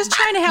was just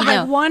trying to have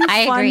like one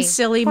fun,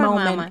 silly Poor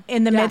moment mama.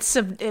 in the midst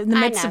of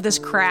this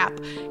crap,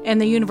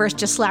 and the universe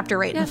just slapped her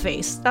right in the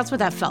face. That's what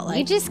that felt like.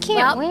 You just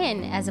can't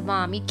win as a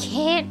mom. You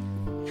can't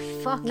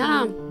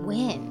fucking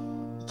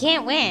win. You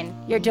can't win.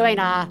 You're doing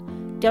a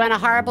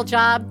horrible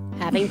job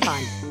having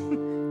fun.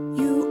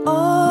 You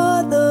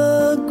are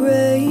the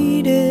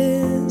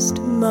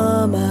greatest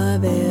mom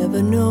I've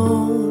ever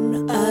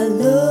known. I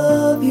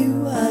love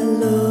you, I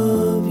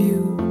love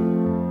you.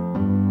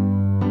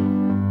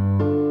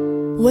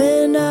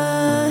 When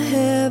I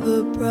have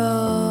a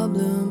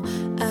problem,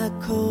 I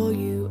call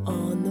you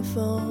on the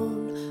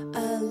phone.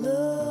 I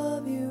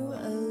love you,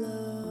 I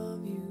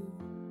love you.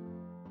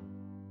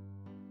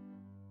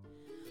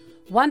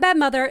 One Bad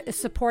Mother is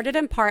supported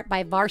in part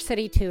by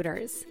Varsity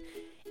Tutors.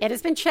 It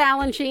has been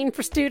challenging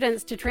for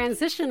students to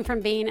transition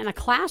from being in a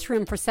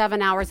classroom for 7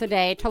 hours a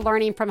day to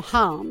learning from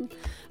home.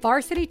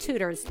 Varsity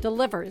Tutors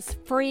delivers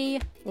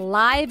free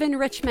live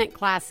enrichment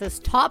classes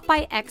taught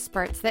by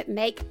experts that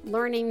make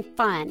learning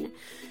fun.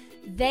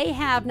 They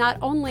have not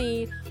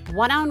only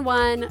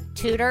one-on-one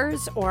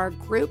tutors or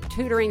group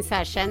tutoring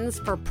sessions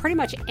for pretty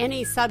much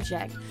any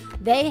subject,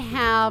 they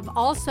have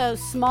also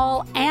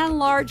small and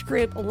large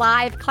group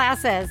live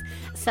classes,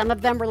 some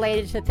of them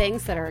related to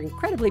things that are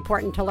incredibly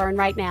important to learn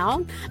right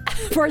now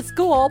for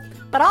school,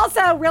 but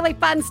also really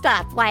fun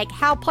stuff like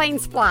how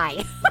planes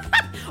fly.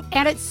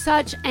 And it's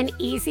such an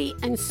easy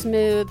and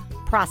smooth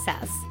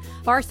process.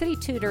 Varsity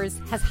Tutors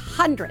has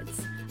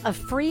hundreds of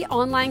free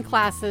online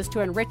classes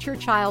to enrich your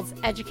child's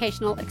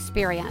educational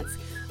experience.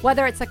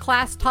 Whether it's a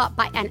class taught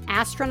by an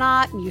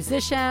astronaut,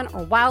 musician,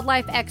 or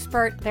wildlife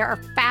expert, there are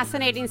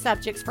fascinating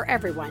subjects for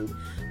everyone.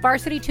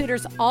 Varsity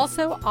Tutors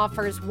also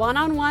offers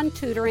one-on-one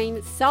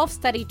tutoring,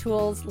 self-study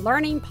tools,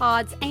 learning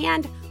pods,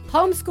 and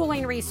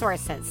homeschooling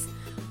resources.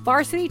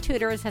 Varsity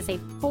Tutors has a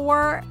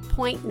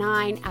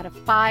 4.9 out of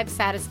 5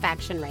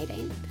 satisfaction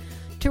rating.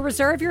 To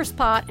reserve your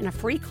spot in a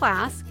free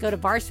class, go to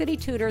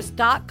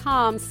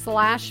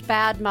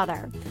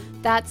varsitytutors.com/badmother.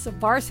 That's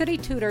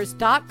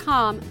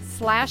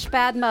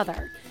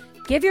varsitytutors.com/badmother.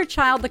 Give your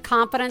child the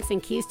confidence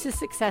and keys to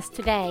success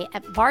today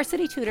at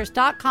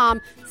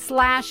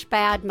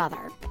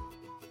varsitytutors.com/badmother.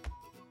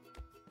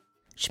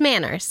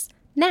 Schmanners.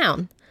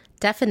 Noun.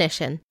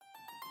 Definition.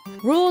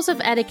 Rules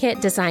of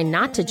etiquette designed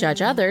not to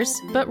judge others,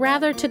 but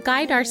rather to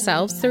guide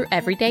ourselves through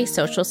everyday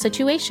social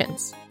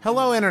situations.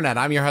 Hello, Internet.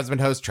 I'm your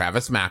husband host,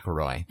 Travis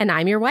McElroy. And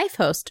I'm your wife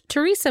host,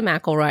 Teresa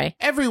McElroy.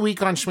 Every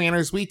week on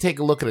Schmanners, we take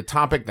a look at a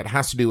topic that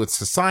has to do with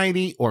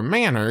society or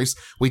manners.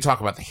 We talk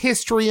about the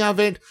history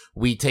of it.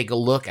 We take a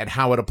look at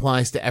how it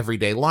applies to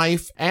everyday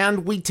life.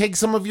 And we take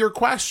some of your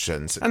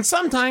questions. And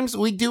sometimes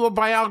we do a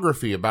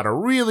biography about a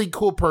really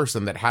cool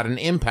person that had an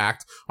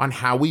impact on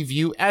how we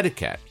view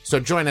etiquette. So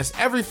join us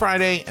every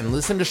Friday and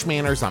listen to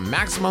Schmanners on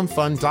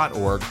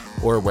MaximumFun.org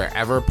or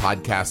wherever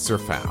podcasts are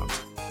found.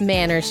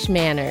 Manners,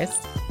 schmanners.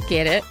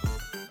 Get it?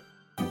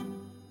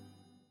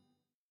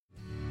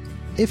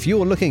 If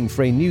you're looking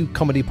for a new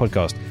comedy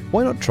podcast,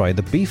 why not try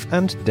the Beef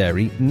and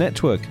Dairy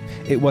Network?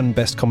 It won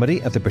Best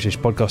Comedy at the British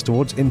Podcast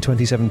Awards in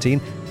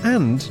 2017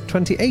 and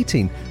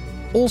 2018.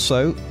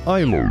 Also,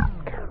 ILO.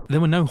 There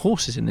were no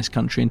horses in this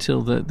country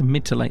until the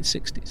mid to late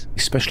 60s.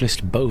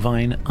 Specialist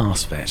bovine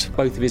arse vet.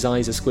 Both of his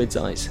eyes are squid's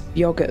eyes.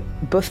 Yogurt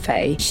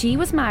buffet. She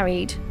was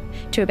married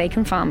to a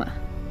bacon farmer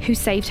who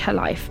saved her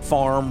life.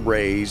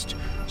 Farm-raised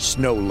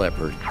snow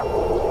leopard.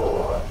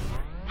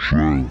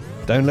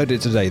 Download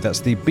it today. That's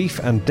the Beef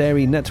and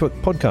Dairy Network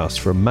podcast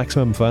from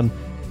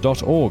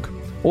MaximumFun.org.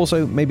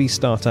 Also, maybe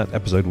start at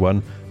episode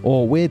 1,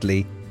 or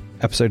weirdly,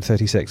 episode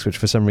 36, which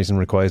for some reason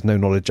requires no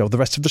knowledge of the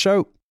rest of the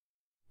show.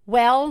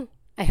 Well,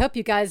 I hope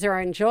you guys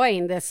are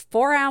enjoying this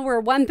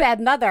 4-hour One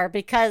Bad Mother,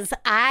 because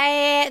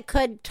I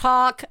could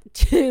talk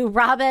to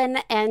Robin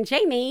and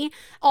Jamie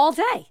all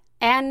day.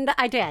 And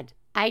I did.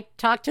 I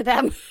talked to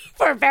them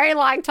for a very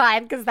long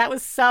time because that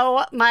was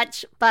so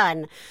much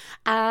fun.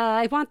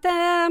 I want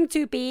them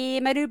to be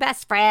my new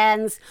best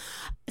friends.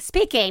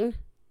 Speaking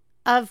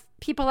of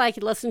people I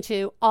could listen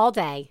to all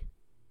day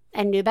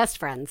and new best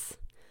friends,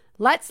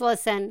 let's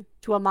listen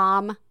to a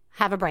mom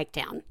have a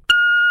breakdown.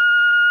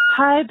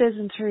 Hi, Biz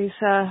and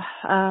Teresa.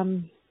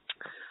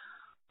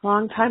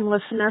 Long-time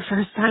listener,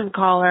 first-time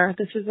caller.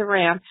 This is a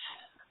rant,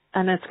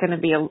 and it's going to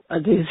be a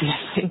doozy,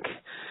 I think.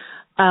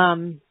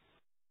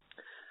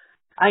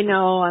 I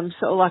know I'm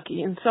so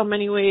lucky in so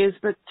many ways,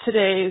 but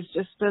today has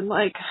just been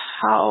like,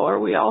 how are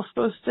we all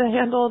supposed to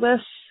handle this?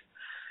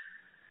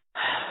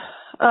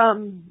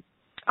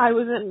 I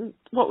was in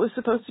what was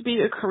supposed to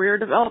be a career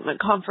development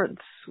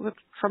conference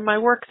from my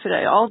work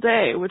today all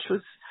day, which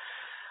was,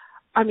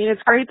 I mean,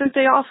 it's great that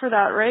they offer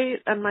that,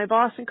 right? And my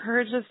boss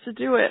encouraged us to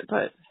do it,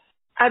 but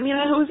I mean,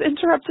 I was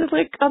interrupted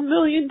like a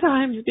million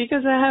times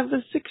because I have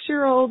a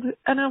 6-year-old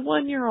and a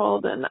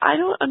 1-year-old, and I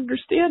don't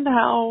understand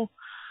how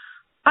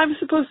I'm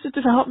supposed to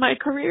develop my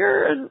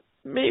career, and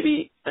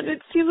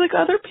it seems like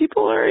other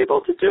people are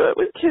able to do it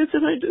with kids,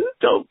 and I just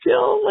don't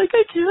feel like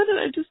I can, and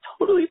I just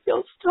totally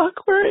feel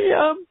stuck where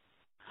I am.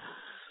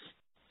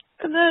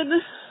 And then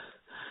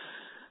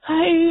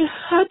I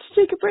had to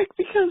take a break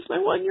because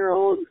my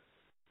 1-year-old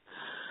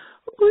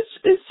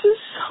is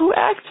just so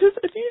active,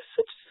 and he's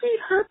such a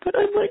sweetheart, but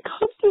I'm like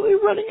constantly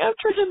running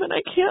after him, and I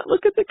can't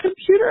look at the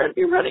computer and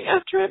be running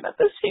after him at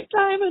the same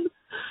time. And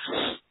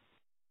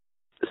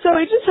so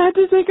I just had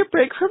to take a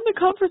break from the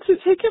conference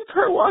and take him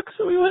for a walk.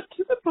 So we went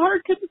to the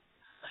park, and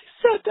I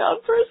sat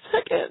down for a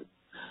second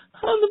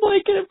on the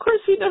blanket. Of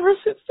course, he never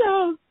sits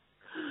down.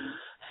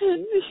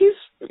 And he's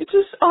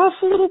just off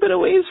a little bit of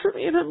ways from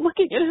me, and I'm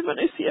looking at him, and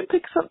I see him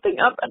pick something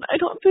up, and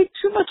I don't think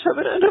too much of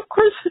it. And of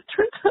course, it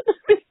turns out to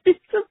be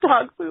some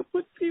dog poop,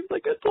 which seemed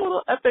like a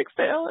total epic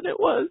fail, and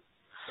it was.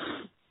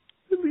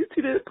 At least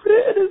he didn't put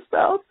it in his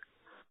mouth.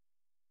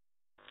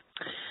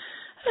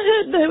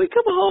 And then we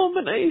come home,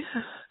 and I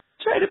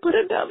try to put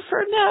him down for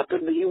a nap,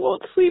 and he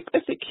won't sleep. I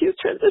think he's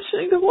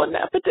transitioning to 1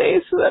 nap a day,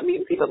 so that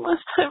means even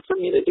less time for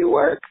me to do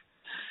work.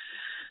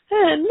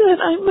 And then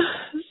I'm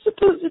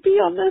supposed to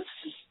be on this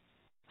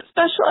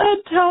special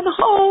ed town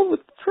hall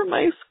for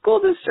my school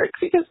district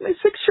because my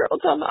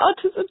 6-year-old's on the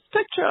autism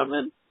spectrum,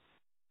 and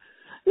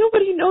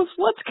nobody knows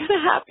what's going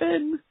to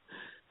happen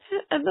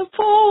in the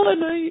fall. And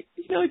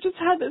I just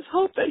had this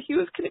hope that he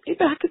was going to be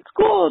back in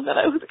school and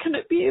that I was going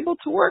to be able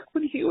to work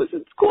when he was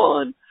in school.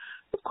 And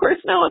of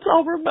course now it's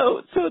all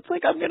remote, so it's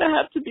like I'm going to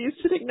have to be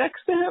sitting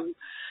next to him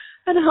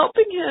and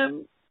helping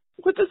him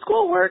with the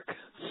schoolwork.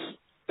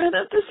 And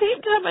at the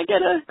same time, I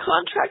get a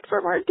contract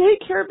from our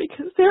daycare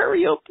because they're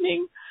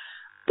reopening.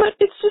 But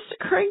it's just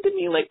occurring to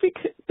me, like,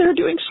 because they're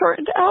doing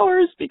shortened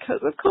hours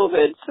because of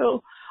COVID.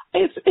 So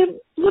it's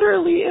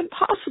literally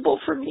impossible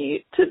for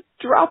me to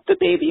drop the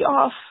baby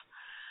off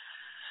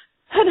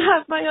and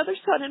have my other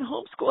son in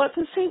homeschool at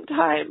the same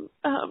time.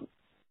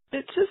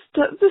 It just,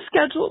 the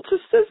schedule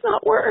just does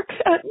not work.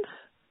 And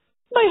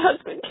my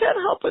husband can't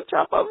help but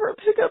drop over and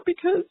pick up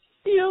because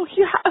he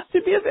has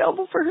to be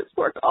available for his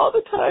work all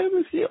the time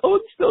as he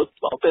owns no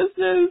small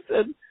business,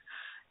 and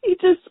he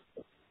just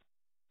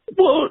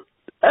won't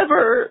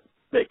ever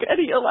make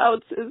any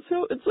allowances.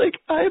 So it's like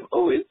I'm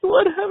always the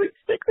one having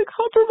to make the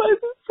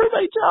compromises for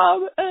my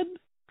job, and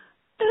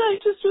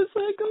I just was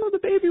like, oh, the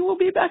baby will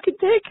be back in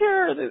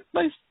daycare, and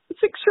my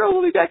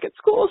 6-year-old will be back at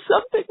school.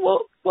 Something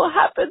will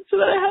happen so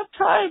that I have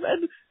time,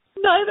 and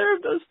neither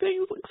of those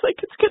things looks like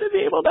it's going to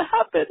be able to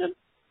happen, and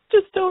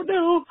just don't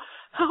know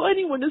how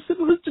anyone is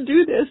supposed to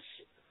do this.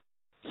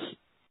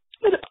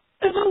 And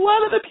a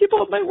lot of the people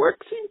at my work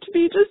seem to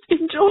be just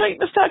enjoying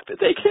the fact that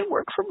they can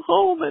work from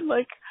home, and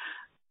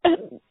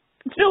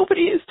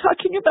nobody is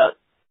talking about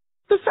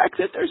the fact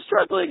that they're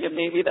struggling, and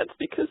maybe that's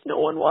because no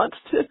one wants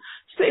to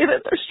say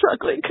that they're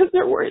struggling because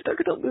they're worried they're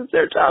going to lose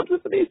their jobs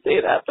if they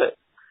say that, but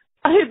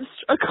I am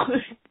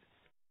struggling.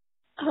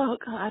 Oh,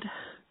 God.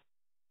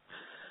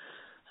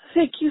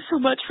 Thank you so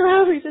much for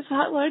having this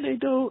hotline. I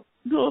don't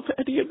know if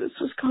any of this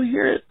was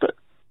coherent, but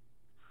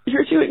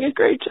you're doing a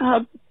great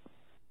job,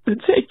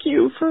 and thank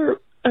you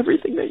for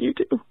everything that you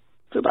do.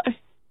 Goodbye.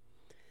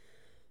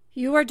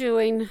 You are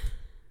doing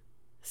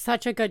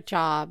such a good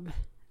job,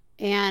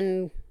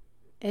 and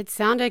it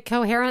sounded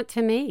coherent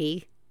to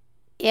me.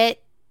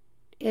 It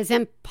is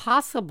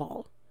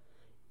impossible.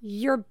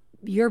 You're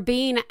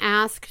being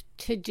asked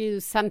to do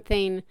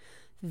something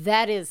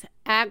that is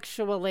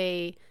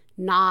actually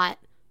not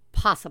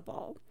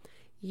possible.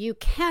 You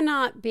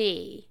cannot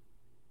be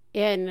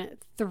in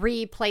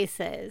 3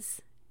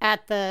 places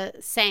at the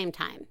same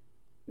time.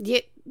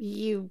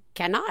 You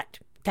cannot.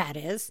 That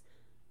is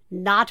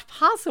not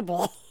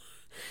possible.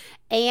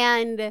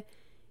 And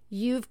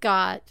you've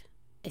got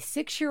a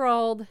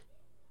 6-year-old,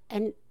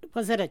 and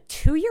was it a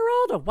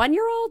 2-year-old, a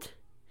 1-year-old?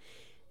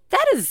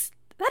 That is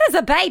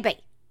a baby.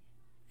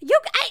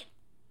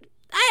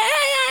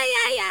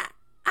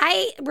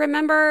 I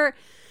remember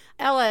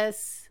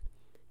Ellis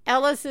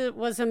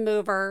was a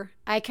mover.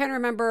 I can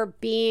remember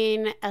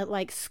being at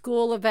like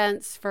school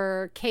events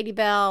for Katie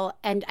Bell,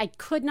 and I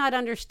could not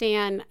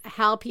understand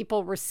how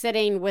people were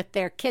sitting with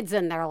their kids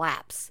in their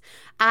laps.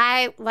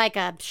 I, like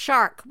a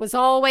shark, was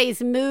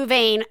always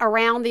moving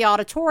around the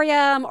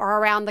auditorium or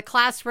around the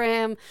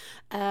classroom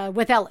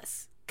with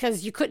Ellis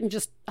because you couldn't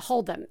just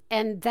hold them.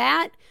 And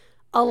that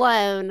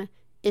alone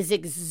is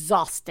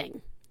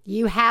exhausting.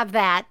 You have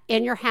that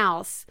in your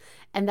house,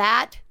 and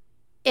that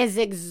is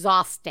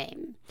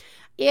exhausting.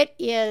 It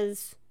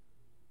is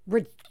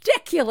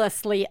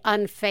ridiculously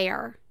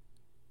unfair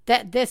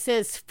that this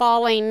is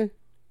falling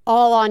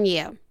all on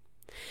you.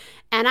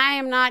 And I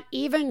am not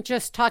even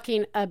just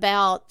talking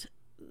about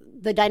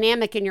the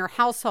dynamic in your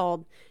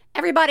household.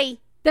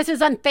 Everybody, this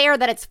is unfair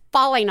that it's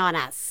falling on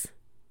us.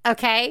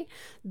 Okay?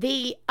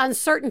 The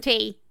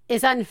uncertainty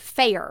is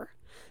unfair.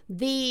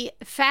 The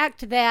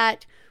fact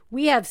that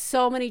we have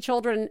so many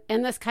children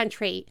in this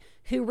country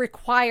who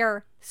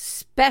require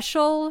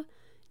special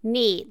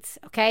needs,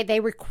 okay? They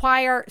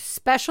require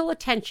special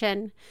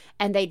attention,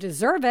 and they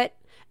deserve it,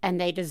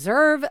 and they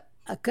deserve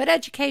a good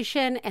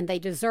education, and they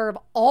deserve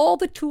all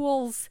the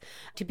tools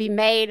to be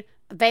made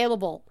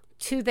available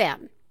to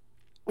them.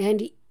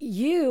 And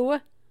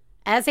you,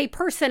 as a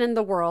person in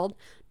the world,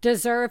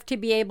 deserve to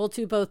be able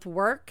to both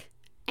work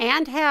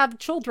and have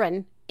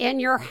children in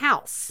your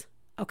house,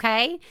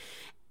 okay?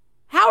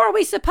 How are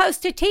we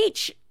supposed to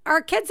teach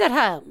our kids at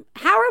home?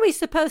 How are we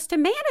supposed to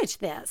manage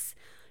this?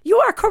 You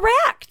are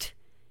correct.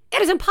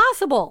 It is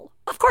impossible.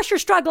 Of course you're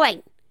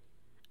struggling.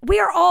 We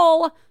are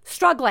all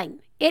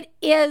struggling. It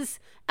is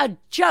a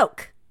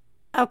joke,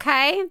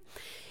 okay?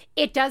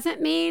 It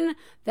doesn't mean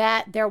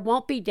that there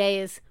won't be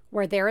days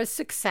where there is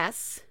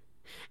success,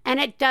 and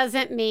it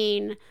doesn't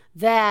mean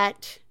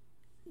that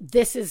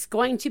this is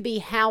going to be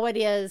how it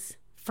is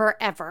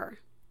forever.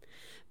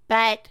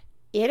 But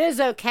it is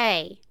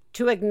okay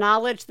to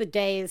acknowledge the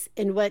days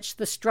in which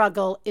the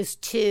struggle is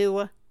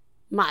too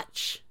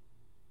much,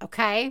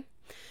 okay?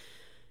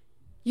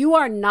 You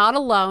are not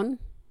alone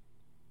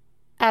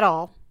at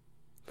all.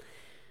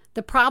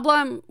 The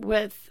problem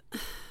with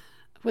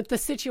the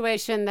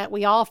situation that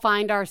we all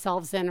find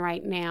ourselves in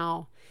right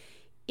now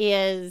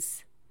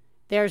is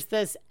there's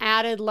this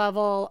added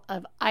level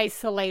of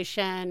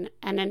isolation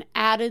and an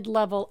added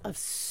level of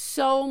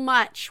so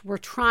much we're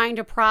trying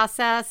to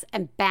process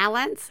and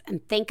balance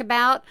and think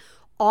about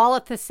all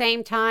at the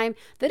same time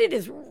that it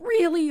is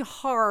really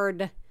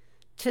hard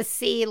to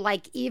see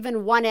like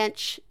even 1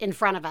 inch in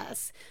front of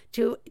us,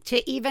 to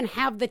even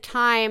have the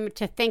time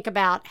to think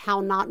about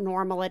how not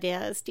normal it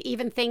is, to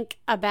even think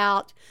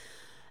about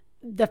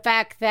the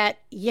fact that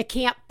you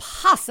can't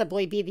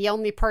possibly be the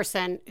only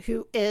person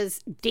who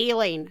is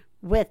dealing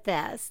with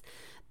this.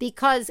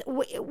 Because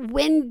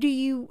when do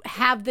you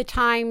have the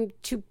time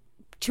to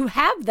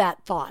have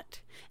that thought?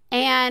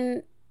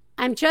 And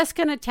I'm just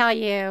going to tell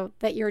you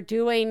that you're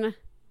doing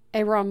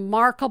a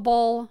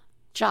remarkable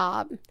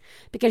job,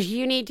 because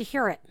you need to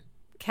hear it,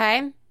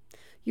 okay?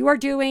 You are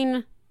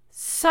doing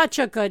such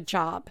a good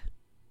job.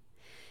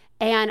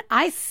 And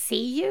I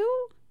see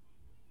you.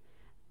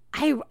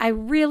 I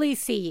really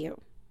see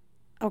you,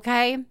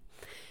 okay?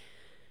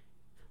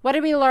 What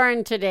did we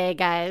learn today,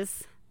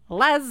 guys?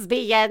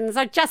 Lesbians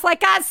are just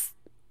like us,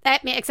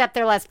 except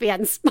they're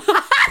lesbians.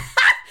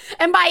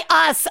 And by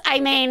us, I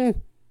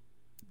mean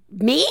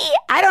me?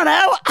 I don't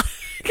know,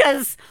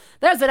 because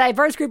there's a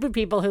diverse group of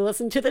people who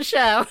listen to the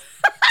show.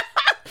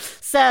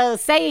 So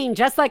saying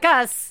just like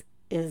us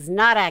is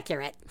not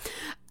accurate.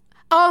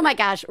 Oh my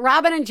gosh,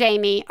 Robin and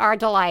Jamie are a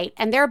delight,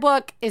 and their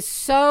book is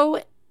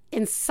so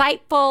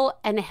insightful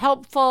and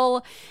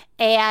helpful,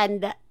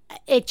 and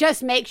it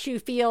just makes you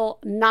feel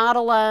not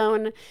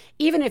alone.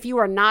 Even if you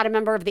are not a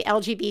member of the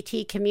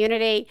LGBT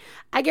community,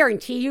 I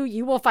guarantee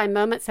you will find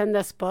moments in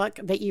this book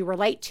that you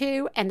relate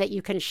to and that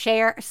you can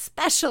share,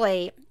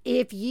 especially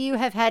if you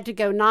have had to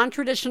go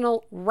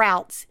non-traditional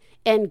routes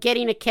in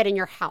getting a kid in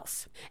your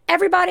house.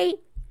 Everybody,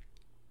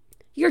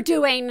 you're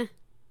doing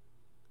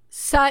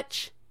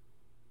such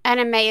an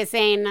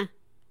amazing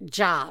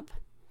job.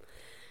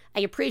 I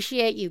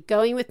appreciate you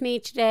going with me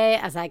today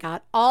as I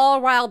got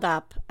all riled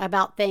up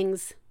about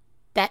things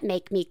that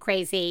make me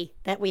crazy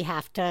that we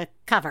have to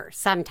cover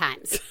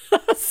sometimes.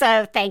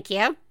 So thank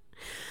you.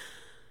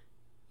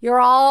 You're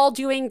all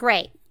doing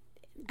great.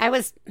 I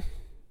was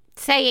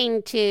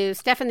saying to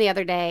Stefan the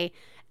other day,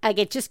 like,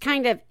 it just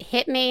kind of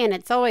hit me, and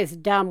it's always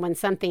dumb when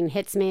something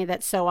hits me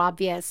that's so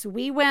obvious.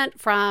 We went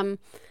from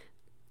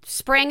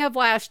spring of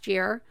last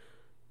year,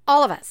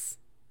 all of us,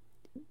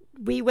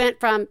 we went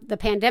from the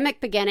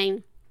pandemic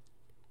beginning,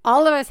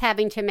 all of us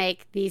having to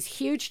make these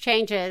huge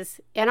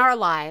changes in our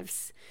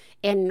lives,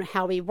 in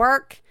how we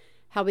work,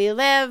 how we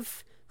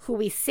live, who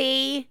we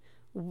see,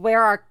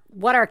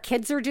 what our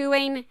kids are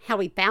doing, how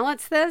we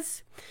balance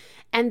this.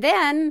 And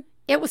then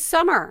it was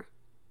summer,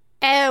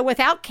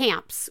 without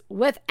camps,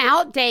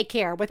 without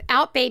daycare,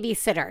 without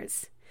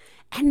babysitters.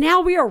 And now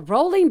we are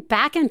rolling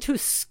back into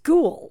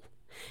school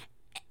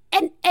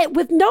and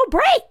with no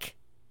break.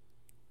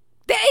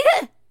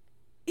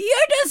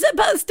 You're just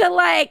supposed to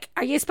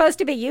are you supposed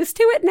to be used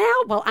to it now?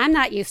 Well, I'm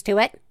not used to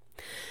it.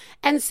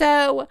 And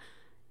so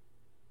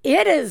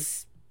it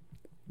is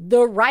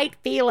the right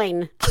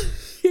feeling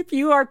if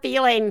you are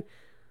feeling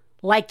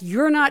like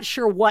you're not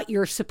sure what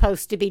you're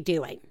supposed to be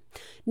doing.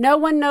 No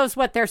one knows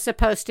what they're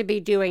supposed to be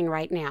doing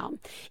right now.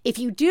 If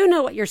you do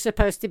know what you're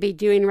supposed to be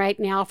doing right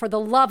now, for the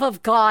love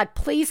of God,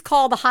 please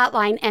call the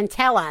hotline and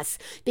tell us,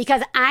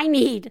 because I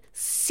need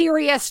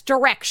serious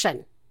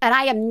direction. And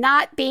I am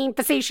not being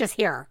facetious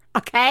here,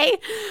 okay?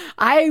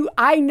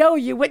 I know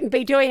you wouldn't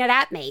be doing it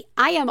at me.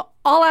 I am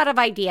all out of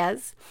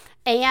ideas,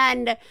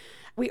 and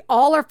we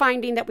all are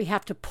finding that we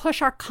have to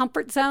push our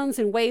comfort zones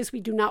in ways we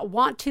do not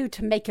want to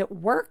make it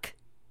work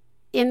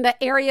in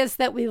the areas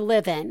that we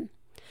live in.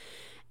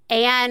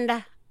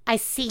 And I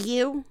see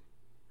you,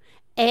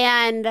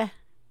 and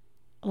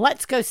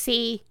let's go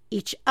see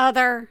each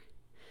other.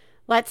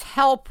 Let's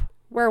help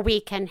where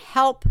we can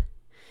help,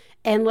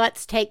 and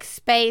let's take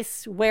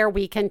space where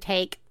we can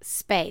take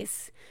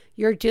space.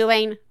 You're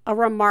doing a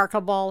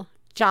remarkable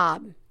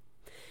job.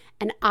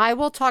 And I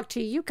will talk to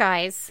you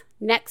guys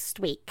next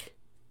week.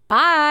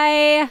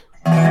 Bye.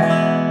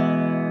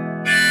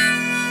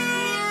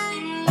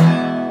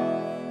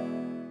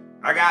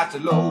 I got to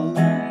low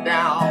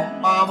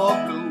down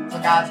mama blues.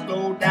 I got to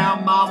low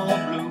down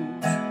mama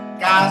blues.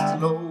 Got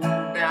to low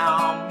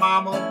down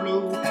mama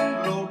blues.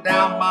 Low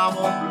down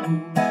mama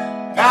blues.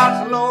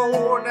 Got to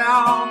low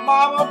down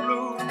mama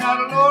blues. Got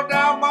to low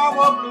down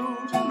mama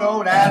blues. You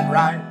know that's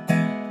right.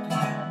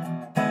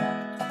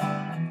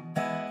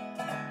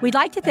 We'd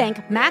like to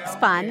thank Max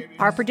Fun,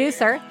 our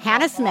producer,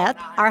 Hannah Smith,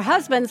 our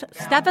husbands,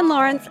 Stephen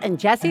Lawrence and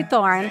Jesse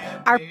Thorne,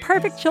 our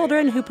perfect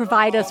children who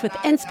provide us with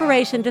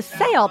inspiration to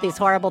say all these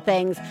horrible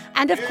things,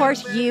 and of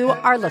course, you,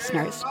 our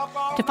listeners.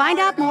 To find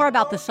out more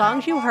about the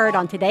songs you heard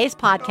on today's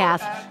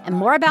podcast and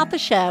more about the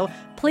show,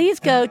 please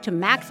go to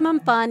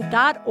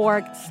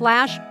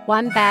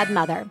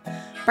MaximumFun.org/OneBadMother.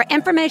 For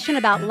information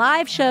about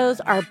live shows,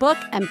 our book,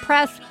 and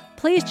press,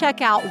 please check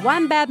out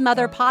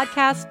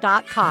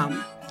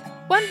OneBadMotherPodcast.com.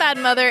 One Bad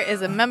Mother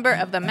is a member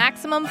of the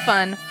Maximum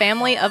Fun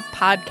family of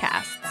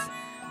podcasts.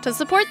 To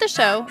support the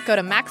show, go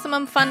to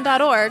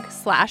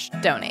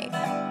MaximumFun.org/donate.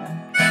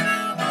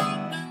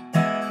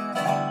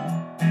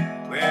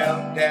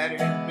 Well, Daddy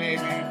and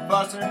baby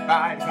fussing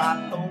fight,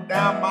 got low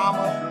down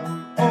mama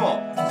blue. Oh,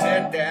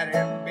 said Daddy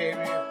and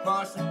baby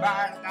fussing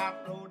fight,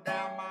 got low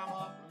down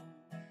mama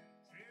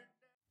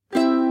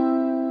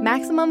blue.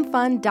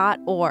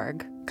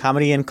 MaximumFun.org.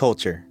 Comedy and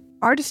culture.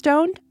 Artist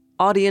owned.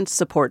 Audience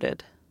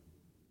supported.